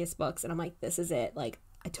my previous books. And I'm like, this is it. Like,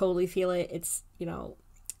 I totally feel it. It's, you know,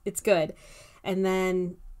 it's good. And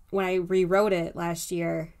then when I rewrote it last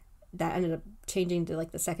year, that ended up changing to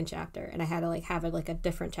like the second chapter, and I had to like have it like a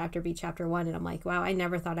different chapter be chapter 1, and I'm like, wow, I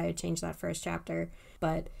never thought I would change that first chapter,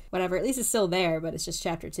 but whatever, at least it's still there, but it's just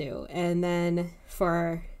chapter 2. And then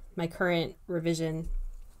for my current revision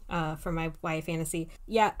for my YA fantasy,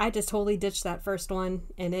 yeah, I just totally ditched that first one,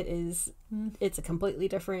 and it's a completely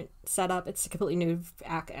different setup. It's a completely new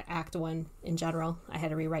act 1 in general. I had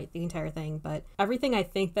to rewrite the entire thing, but everything I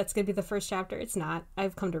think that's going to be the first chapter, it's not.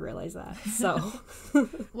 I've come to realize that. So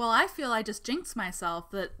well, I feel I just jinxed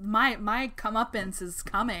myself that my comeuppance is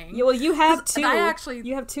coming. Yeah, well, you have 2.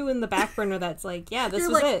 You have 2 in the back burner that's like, yeah, this is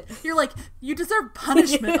like, it. You're like, you deserve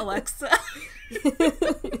punishment, Alexa.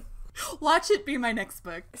 Watch it be my next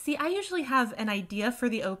book. See, I usually have an idea for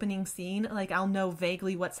the opening scene. Like, I'll know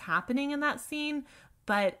vaguely what's happening in that scene,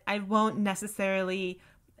 but I won't necessarily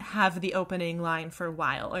have the opening line for a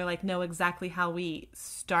while or like know exactly how we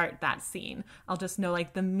start that scene. I'll just know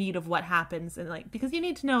like the meat of what happens, and like, because you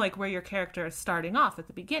need to know like where your character is starting off at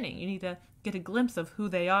the beginning. You need to get a glimpse of who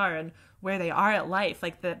they are and where they are at life,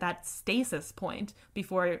 like that stasis point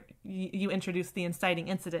before you introduce the inciting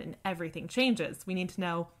incident and everything changes. We need to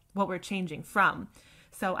know what we're changing from.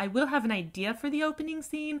 So I will have an idea for the opening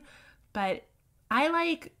scene, but I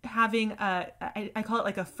like having I call it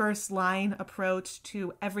like a first line approach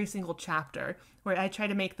to every single chapter, where I try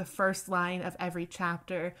to make the first line of every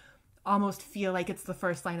chapter almost feel like it's the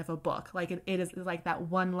first line of a book. Like it is like that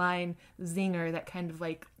one line zinger that kind of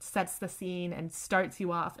like sets the scene and starts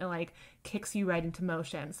you off and like kicks you right into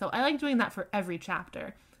motion. So I like doing that for every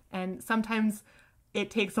chapter. And sometimes it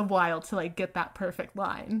takes a while to like get that perfect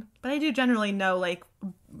line, but I do generally know like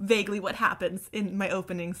vaguely what happens in my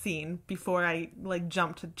opening scene before I like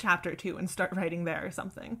jump to chapter 2 and start writing there or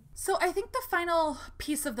something. So I think the final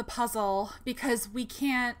piece of the puzzle, because we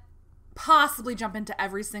can't possibly jump into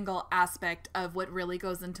every single aspect of what really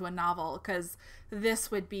goes into a novel, because this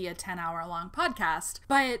would be a 10-hour long podcast,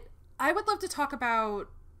 but I would love to talk about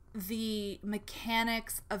the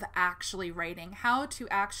mechanics of actually writing, how to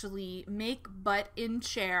actually make butt in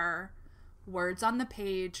chair, words on the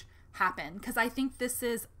page happen, because I think this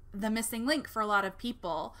is the missing link for a lot of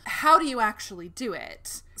people. How do you actually do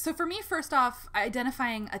it? So for me, first off,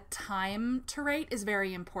 identifying a time to write is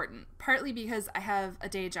very important, partly because I have a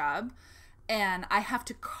day job and I have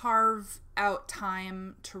to carve out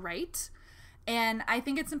time to write. And I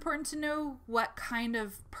think it's important to know what kind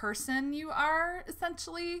of person you are,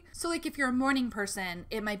 essentially. So, like, if you're a morning person,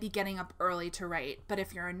 it might be getting up early to write. But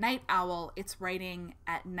if you're a night owl, it's writing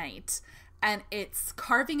at night. And it's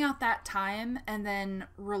carving out that time and then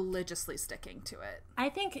religiously sticking to it. I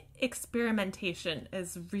think experimentation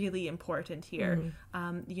is really important here.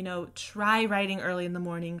 Try writing early in the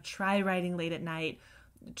morning, try writing late at night,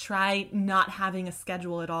 try not having a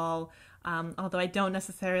schedule at all. Although I don't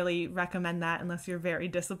necessarily recommend that unless you're very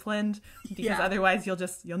disciplined, because otherwise you'll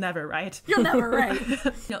never write. You'll never write.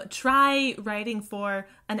 Try writing for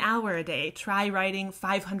an hour a day. Try writing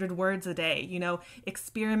 500 words a day.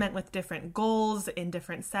 Experiment with different goals in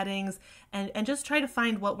different settings, and just try to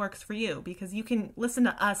find what works for you, because you can listen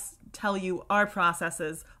to us tell you our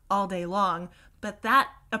processes all day long, but that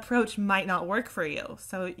approach might not work for you.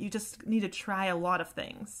 So you just need to try a lot of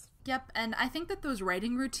things. Yep, and I think that those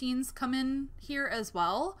writing routines come in here as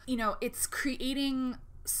well. It's creating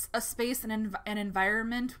a space and an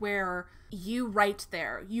environment where you write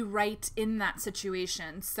there. You write in that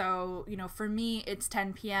situation. So, for me, it's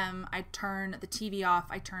 10 p.m. I turn the TV off.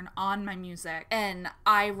 I turn on my music, and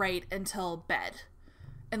I write until bed.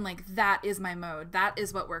 And, that is my mode. That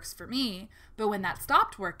is what works for me. But when that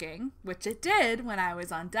stopped working, which it did when I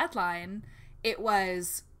was on deadline, it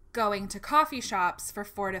was going to coffee shops for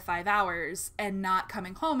 4 to 5 hours and not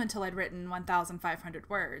coming home until I'd written 1,500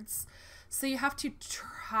 words. So you have to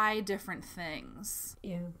try different things.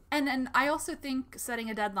 Yeah. And I also think setting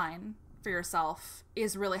a deadline for yourself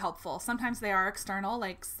is really helpful. Sometimes they are external,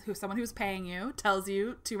 like someone who's paying you tells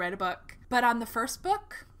you to write a book. But on the first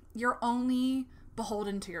book, you're only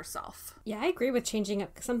beholden to yourself. Yeah, I agree with changing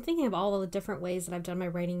up, because I'm thinking of all the different ways that I've done my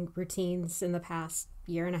writing routines in the past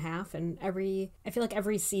year and a half, and I feel like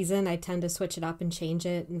every season I tend to switch it up and change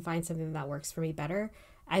it and find something that works for me better.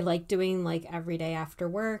 I like doing every day after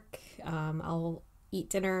work. I'll eat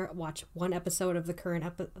dinner, watch one episode of the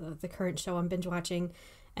current show I'm binge watching,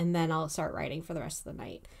 and then I'll start writing for the rest of the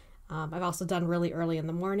night. I've also done really early in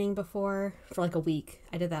the morning before for a week.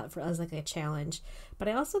 I did that as a challenge. But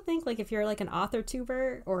I also think if you're an author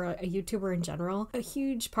tuber or a YouTuber in general, a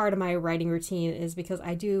huge part of my writing routine is because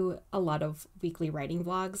I do a lot of weekly writing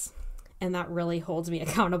vlogs, and that really holds me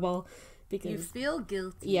accountable. Because you feel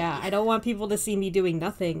guilty. Yeah, I don't want people to see me doing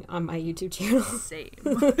nothing on my YouTube channel. Same.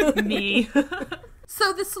 Me.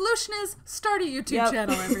 So the solution is start a YouTube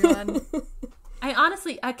channel, everyone.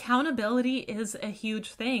 Accountability is a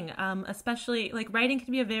huge thing, especially writing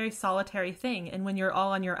can be a very solitary thing. And when you're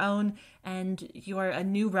all on your own and you're a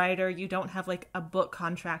new writer, you don't have a book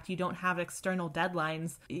contract, you don't have external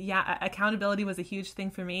deadlines. Yeah, accountability was a huge thing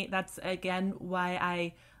for me. That's, again, why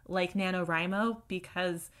I like NaNoWriMo,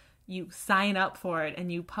 because you sign up for it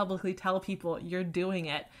and you publicly tell people you're doing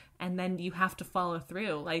it, and then you have to follow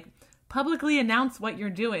through. Publicly announce what you're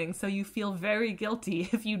doing, so you feel very guilty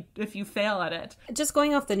if you fail at it. Just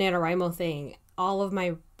going off the NaNoWriMo thing, all of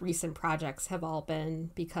my recent projects have all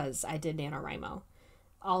been because I did NaNoWriMo.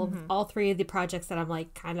 All three of the projects that I'm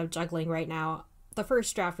kind of juggling right now, the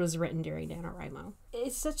first draft was written during NaNoWriMo.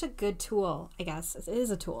 It's such a good tool, I guess. It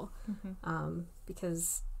is a tool,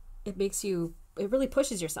 because it really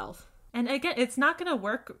pushes yourself. And again, it's not going to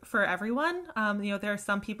work for everyone. There are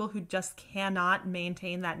some people who just cannot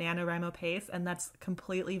maintain that NaNoWriMo pace, and that's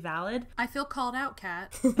completely valid. I feel called out,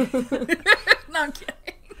 Kat. No, I'm kidding.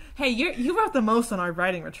 Hey, you wrote the most on our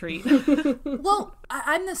writing retreat. Well,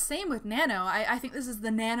 I'm the same with Nano. I think this is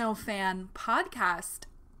the Nano Fan podcast.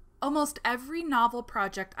 Almost every novel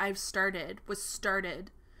project I've started was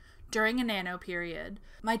started during a Nano period.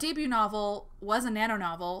 My debut novel was a Nano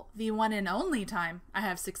novel, the one and only time I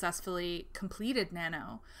have successfully completed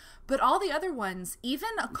Nano. But all the other ones, even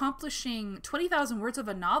accomplishing 20,000 words of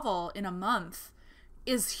a novel in a month,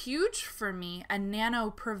 is huge for me, and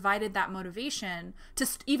Nano provided that motivation to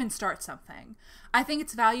even start something. I think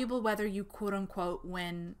it's valuable whether you quote-unquote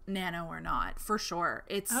win Nano or not, for sure.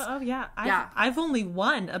 It's yeah. I've only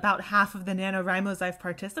won about half of the NaNoWriMos I've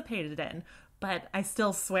participated in, but I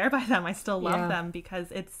still swear by them. I still love them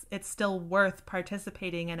because it's still worth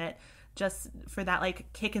participating in it, just for that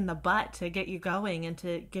kick in the butt to get you going and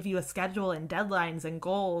to give you a schedule and deadlines and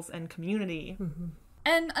goals and community. Mm-hmm.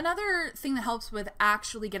 And another thing that helps with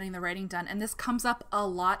actually getting the writing done, and this comes up a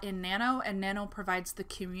lot in Nano, and Nano provides the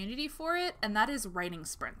community for it, and that is writing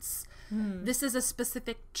sprints. This is a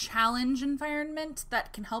specific challenge environment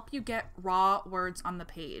that can help you get raw words on the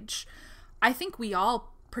page. I think we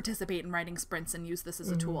all participate in writing sprints and use this as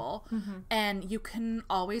a tool. And you can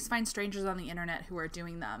always find strangers on the internet who are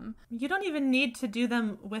doing them. You don't even need to do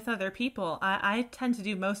them with other people. I tend to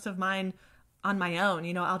do most of mine on my own.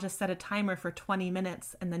 You know, I'll just set a timer for 20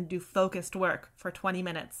 minutes and then do focused work for 20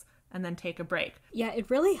 minutes and then take a break. Yeah, it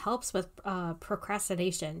really helps with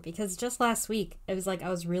procrastination, because just last week, it was like I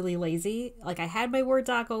was really lazy. Like, I had my Word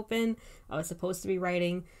doc open. I was supposed to be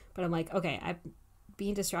writing, but I'm like, okay, I'm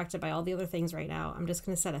being distracted by all the other things right now. I'm just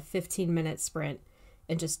going to set a 15-minute sprint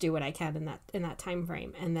and just do what I can in that time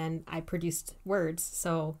frame. And then I produced words.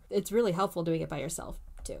 So it's really helpful doing it by yourself,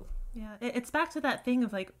 too. Yeah, it's back to that thing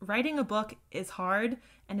of like, writing a book is hard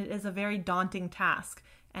and it is a very daunting task.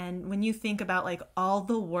 And when you think about like all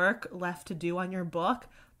the work left to do on your book,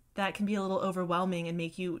 that can be a little overwhelming and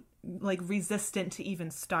make you like resistant to even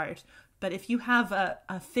start. But if you have a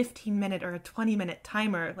 15-minute or a 20-minute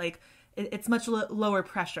timer, like it's much lower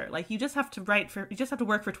pressure. Like you just have to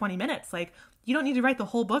work for 20 minutes. Like you don't need to write the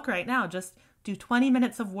whole book right now. Just do 20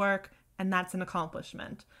 minutes of work and that's an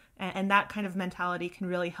accomplishment. And that kind of mentality can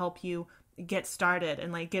really help you get started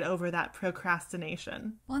and like get over that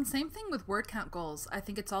procrastination. Well, and same thing with word count goals. I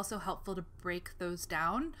think it's also helpful to break those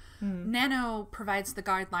down. Nano provides the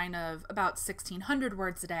guideline of about 1,600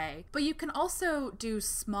 words a day, but you can also do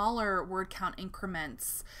smaller word count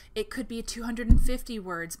increments. It could be 250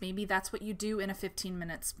 words. Maybe that's what you do in a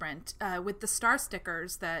 15-minute sprint. With the star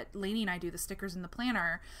stickers that Lainey and I do, the stickers in the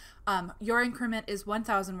planner, your increment is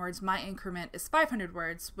 1,000 words. My increment is 500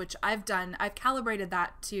 words, which I've calibrated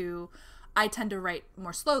that to, I tend to write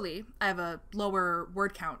more slowly. I have a lower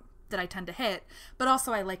word count that I tend to hit, but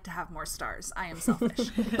also I like to have more stars. I am selfish.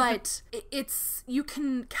 But you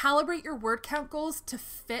can calibrate your word count goals to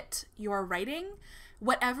fit your writing,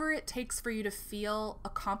 whatever it takes for you to feel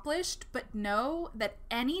accomplished, but know that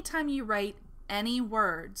anytime you write any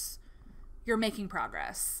words, you're making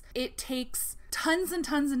progress. It takes tons and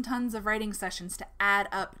tons and tons of writing sessions to add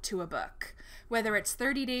up to a book. Whether it's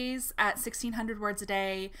 30 days at 1,600 words a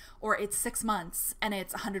day, or it's 6 months and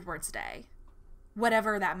it's 100 words a day.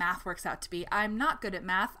 Whatever that math works out to be. I'm not good at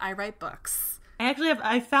math. I write books.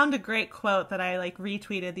 I found a great quote that I like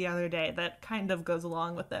retweeted the other day that kind of goes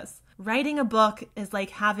along with this. Writing a book is like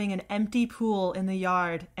having an empty pool in the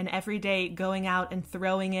yard and every day going out and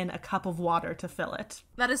throwing in a cup of water to fill it.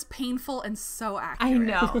 That is painful and so accurate. I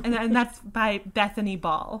know. and that's by Bethany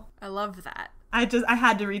Ball. I love that. I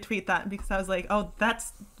had to retweet that because I was like, oh,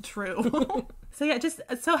 that's true.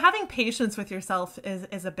 So having patience with yourself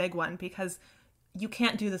is a big one, because you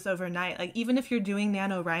can't do this overnight. Like, even if you're doing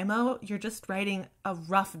NaNoWriMo, you're just writing a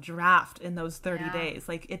rough draft in those 30 days.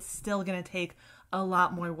 Like, it's still going to take a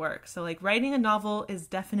lot more work. So, like, writing a novel is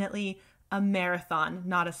definitely a marathon,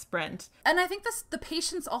 not a sprint. And I think the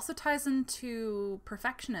patience also ties into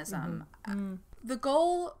perfectionism. Mm-hmm. The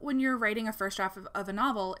goal when you're writing a first draft of a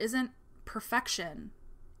novel isn't perfection.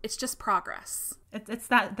 It's just progress. It's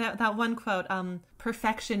that one quote,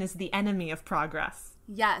 perfection is the enemy of progress.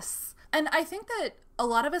 Yes. And I think that a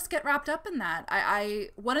lot of us get wrapped up in that.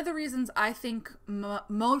 One of the reasons I think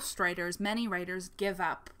many writers give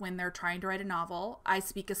up when they're trying to write a novel, I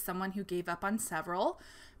speak as someone who gave up on several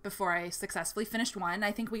before I successfully finished one.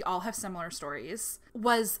 I think we all have similar stories,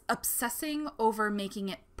 was obsessing over making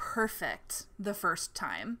it perfect the first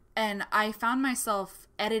time. And I found myself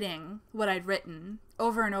editing what I'd written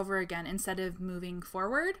over and over again instead of moving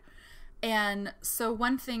forward. And so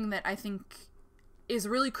one thing that I think is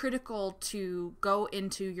really critical to go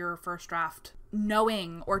into your first draft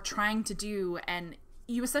knowing or trying to do, and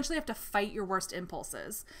you essentially have to fight your worst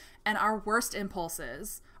impulses. And our worst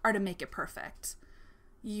impulses are to make it perfect.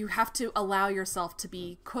 You have to allow yourself to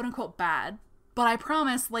be quote unquote bad. But I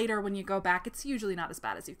promise later when you go back, it's usually not as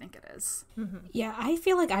bad as you think it is. Mm-hmm. Yeah, I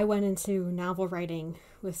feel like I went into novel writing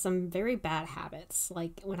with some very bad habits.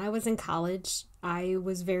 Like when I was in college, I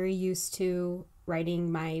was very used to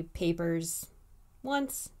writing my papers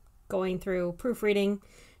once, going through proofreading,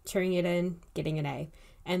 turning it in, getting an A.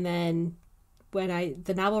 And then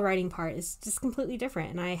the novel writing part is just completely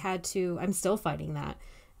different. And I'm still fighting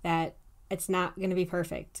that it's not going to be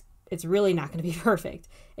perfect. It's really not going to be perfect.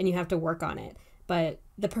 And you have to work on it. But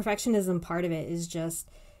the perfectionism part of it is just,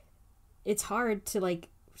 it's hard to like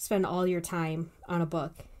spend all your time on a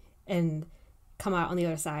book and come out on the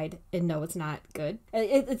other side and know it's not good.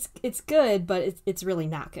 It's good, but it's really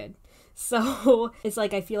not good. So it's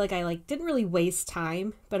like, I feel like I like didn't really waste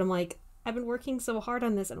time, but I'm like, I've been working so hard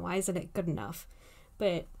on this and why isn't it good enough?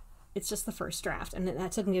 But it's just the first draft, and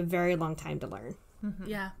that took me a very long time to learn. Mm-hmm.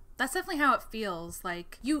 Yeah. That's definitely how it feels.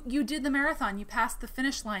 Like you did the marathon, you passed the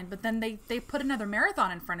finish line, but then they put another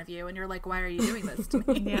marathon in front of you and you're like, why are you doing this to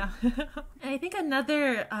me? Yeah. And I think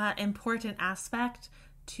another important aspect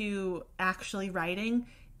to actually writing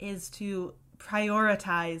is to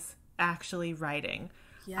prioritize actually writing.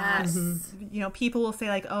 Yes. People will say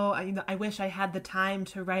like, oh, I wish I had the time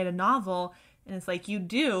to write a novel. And it's like, you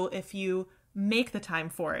do if you make the time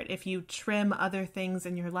for it, if you trim other things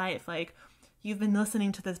in your life. Like, you've been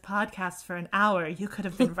listening to this podcast for an hour. You could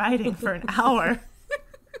have been writing for an hour.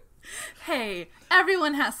 Hey,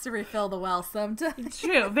 everyone has to refill the well sometimes.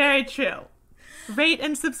 True, very true. Rate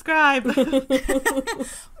and subscribe.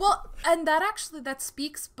 Well, and that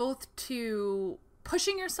speaks both to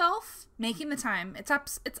pushing yourself, making the time. It's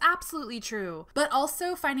absolutely true. But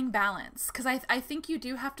also finding balance. Because I think you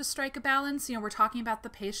do have to strike a balance. We're talking about the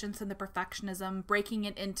patience and the perfectionism, breaking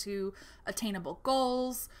it into attainable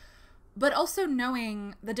goals, but also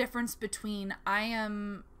knowing the difference between I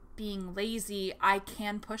am being lazy, I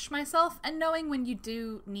can push myself, and knowing when you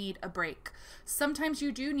do need a break. Sometimes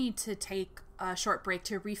you do need to take a short break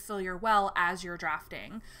to refill your well as you're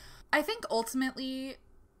drafting. I think ultimately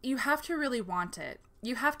you have to really want it.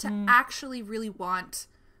 You have to actually really want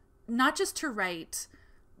not just to write,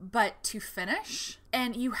 but to finish.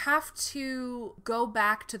 And you have to go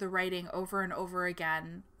back to the writing over and over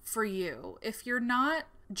again for you. If you're not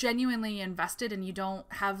genuinely invested and you don't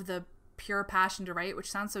have the pure passion to write,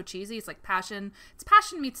 which sounds so cheesy, it's passion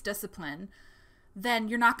meets discipline, then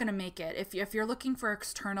you're not going to make it. If you're looking for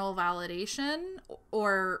external validation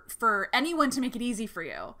or for anyone to make it easy for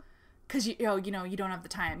you, because you don't have the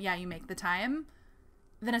time, you make the time,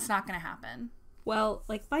 then it's not going to happen. Well,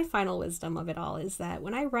 my final wisdom of it all is that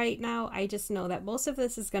when I write now, I just know that most of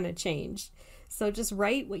this is going to change. So just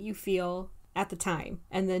write what you feel at the time,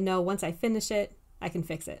 and then know once I finish it, I can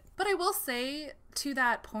fix it. But I will say to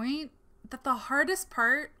that point that the hardest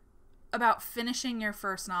part about finishing your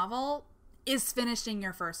first novel is finishing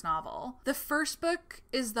your first novel. The first book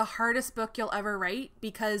is the hardest book you'll ever write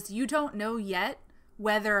because you don't know yet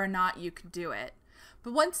whether or not you can do it.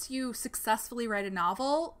 But once you successfully write a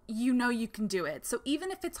novel, you know you can do it. So even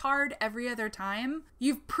if it's hard every other time,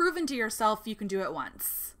 you've proven to yourself you can do it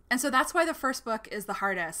once. And so that's why the first book is the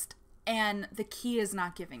hardest. And the key is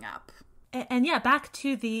not giving up. And yeah, back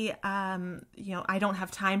to the, I don't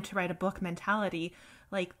have time to write a book mentality.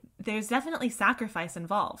 There's definitely sacrifice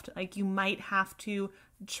involved. You might have to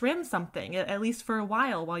trim something, at least for a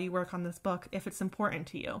while you work on this book, if it's important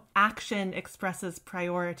to you. Action expresses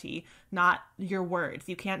priority, not your words.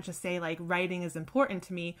 You can't just say, writing is important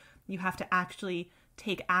to me. You have to actually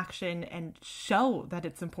take action and show that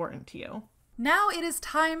it's important to you. Now it is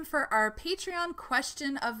time for our Patreon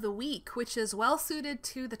question of the week, which is well suited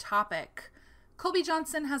to the topic. Colby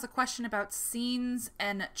Johnson has a question about scenes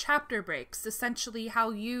and chapter breaks, essentially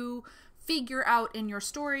how you figure out in your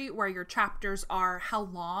story where your chapters are, how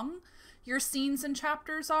long your scenes and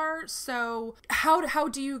chapters are. So how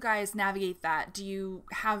do you guys navigate that? Do you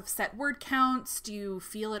have set word counts? Do you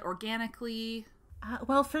feel it organically?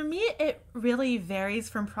 Well, for me, it really varies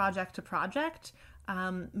from project to project.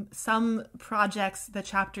 Some projects, the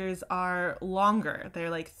chapters are longer. They're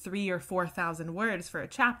 3,000 or 4,000 words for a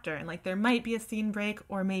chapter, and there might be a scene break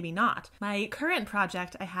or maybe not. My current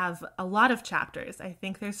project, I have a lot of chapters. I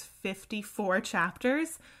think there's 54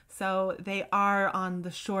 chapters, so they are on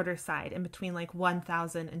the shorter side, in between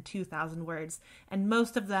 1,000 and 2,000 words, and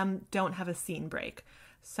most of them don't have a scene break.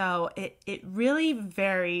 So it really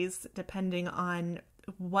varies depending on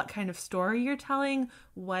what kind of story you're telling,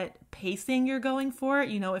 what pacing you're going for.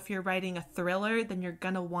 If you're writing a thriller, then you're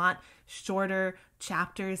going to want shorter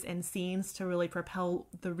chapters and scenes to really propel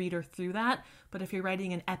the reader through that. But if you're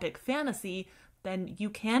writing an epic fantasy, then you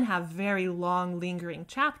can have very long, lingering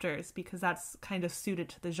chapters because that's kind of suited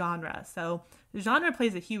to the genre. So the genre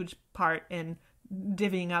plays a huge part in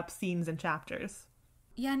divvying up scenes and chapters.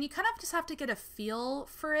 Yeah, and you kind of just have to get a feel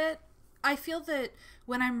for it. I feel that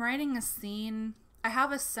when I'm writing a scene, I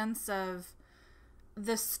have a sense of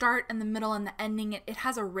the start and the middle and the ending. It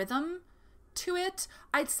has a rhythm to it.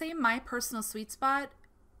 I'd say my personal sweet spot,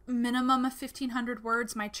 minimum of 1,500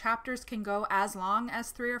 words. My chapters can go as long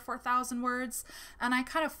as 3,000 or 4,000 words. And I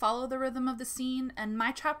kind of follow the rhythm of the scene. And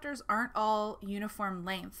my chapters aren't all uniform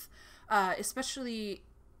length, especially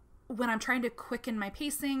when I'm trying to quicken my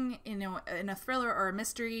pacing, in a thriller or a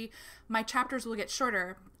mystery. My chapters will get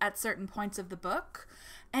shorter at certain points of the book.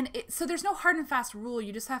 And so there's no hard and fast rule.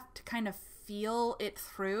 You just have to kind of feel it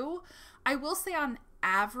through. I will say on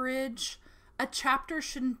average, a chapter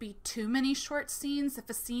shouldn't be too many short scenes. If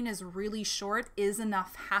a scene is really short, is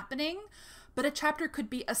enough happening. But a chapter could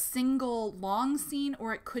be a single long scene,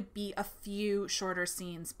 or it could be a few shorter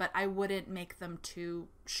scenes. But I wouldn't make them too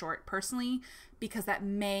short personally, because that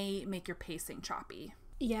may make your pacing choppy.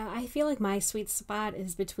 Yeah, I feel like my sweet spot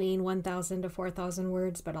is between 1,000 to 4,000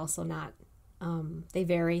 words, but also not They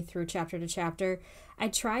vary through chapter to chapter. I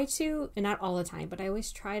try to, and not all the time, but I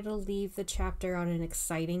always try to leave the chapter on an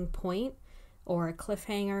exciting point or a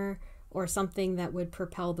cliffhanger or something that would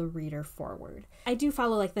propel the reader forward. I do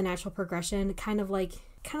follow like the natural progression, kind of like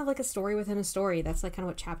a story within a story. That's like kind of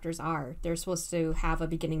what chapters are. They're supposed to have a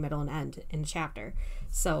beginning, middle, and end in a chapter.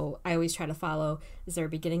 So I always try to follow, is there a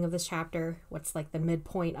beginning of this chapter? What's like the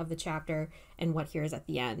midpoint of the chapter? And what here is at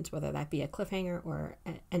the end, whether that be a cliffhanger or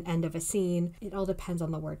an end of a scene. It all depends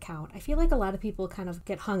on the word count. I feel like a lot of people kind of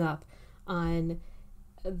get hung up on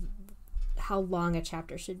how long a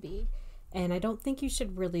chapter should be. And I don't think you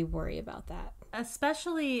should really worry about that.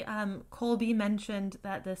 Especially, Colby mentioned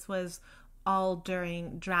that this was all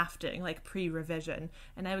during drafting, like pre-revision.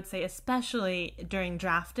 And I would say especially during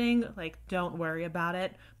drafting, like don't worry about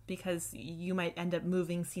it because you might end up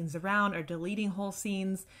moving scenes around or deleting whole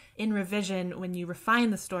scenes. In revision, when you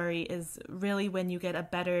refine the story is really when you get a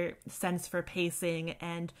better sense for pacing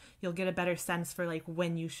and you'll get a better sense for like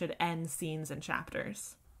when you should end scenes and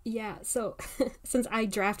chapters. Yeah, so since I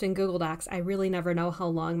draft in Google Docs, I really never know how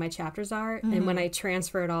long my chapters are. Mm-hmm. And when I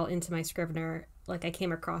transfer it all into my Scrivener, like I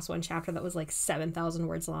came across one chapter that was like 7,000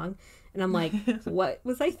 words long. And I'm like, what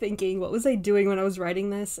was I thinking? What was I doing when I was writing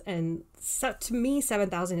this? And so, to me,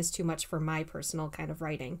 7,000 is too much for my personal kind of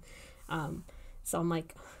writing. So I'm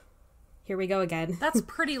like, here we go again. That's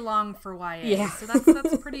pretty long for YA. Yeah. So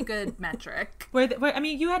that's a pretty good metric. I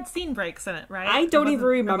mean, you had scene breaks in it, right? I don't even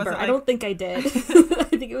remember. I don't think I did.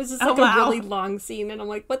 I think it was just like a really long scene, and I'm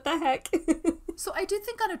like, what the heck? So I do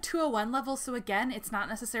think on a 201 level, so again, it's not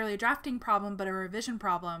necessarily a drafting problem, but a revision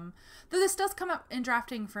problem. Though this does come up in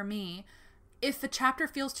drafting for me. If a chapter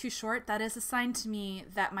feels too short, that is a sign to me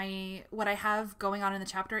that what I have going on in the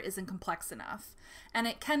chapter isn't complex enough. And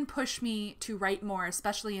it can push me to write more,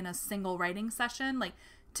 especially in a single writing session, like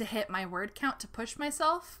to hit my word count, to push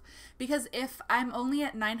myself. Because if I'm only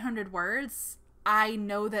at 900 words, I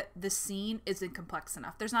know that the scene isn't complex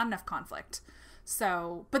enough. There's not enough conflict.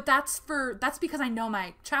 So, but that's because I know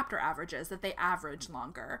my chapter averages, that they average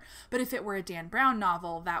longer. But if it were a Dan Brown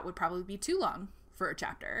novel, that would probably be too long for a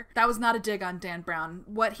chapter. That was not a dig on Dan Brown.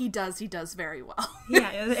 What he does very well. Yeah,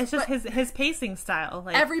 it's just his pacing style.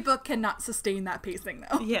 Like, every book cannot sustain that pacing,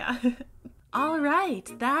 though. Yeah. All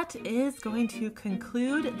right, that is going to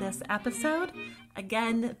conclude this episode.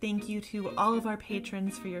 Again, thank you to all of our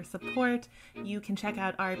patrons for your support. You can check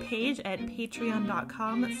out our page at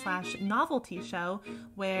patreon.com/noveltyshow,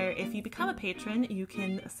 where if you become a patron, you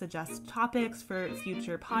can suggest topics for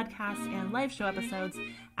future podcasts and live show episodes,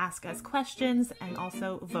 ask us questions, and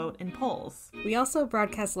also vote in polls. We also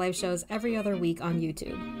broadcast live shows every other week on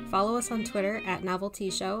YouTube. Follow us on Twitter at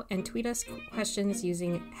 @NoveltyShow and tweet us questions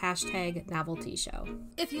using #NoveltyShow.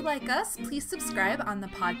 If you like us, please subscribe on the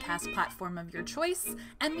podcast platform of your choice,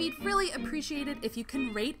 and we'd really appreciate it if you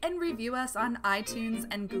can rate and review us on iTunes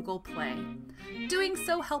and Google Play. Doing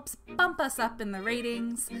so helps bump us up in the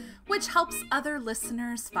ratings, which helps other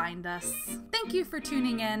listeners find us. Thank you for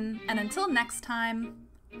tuning in, and until next time,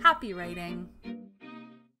 happy writing.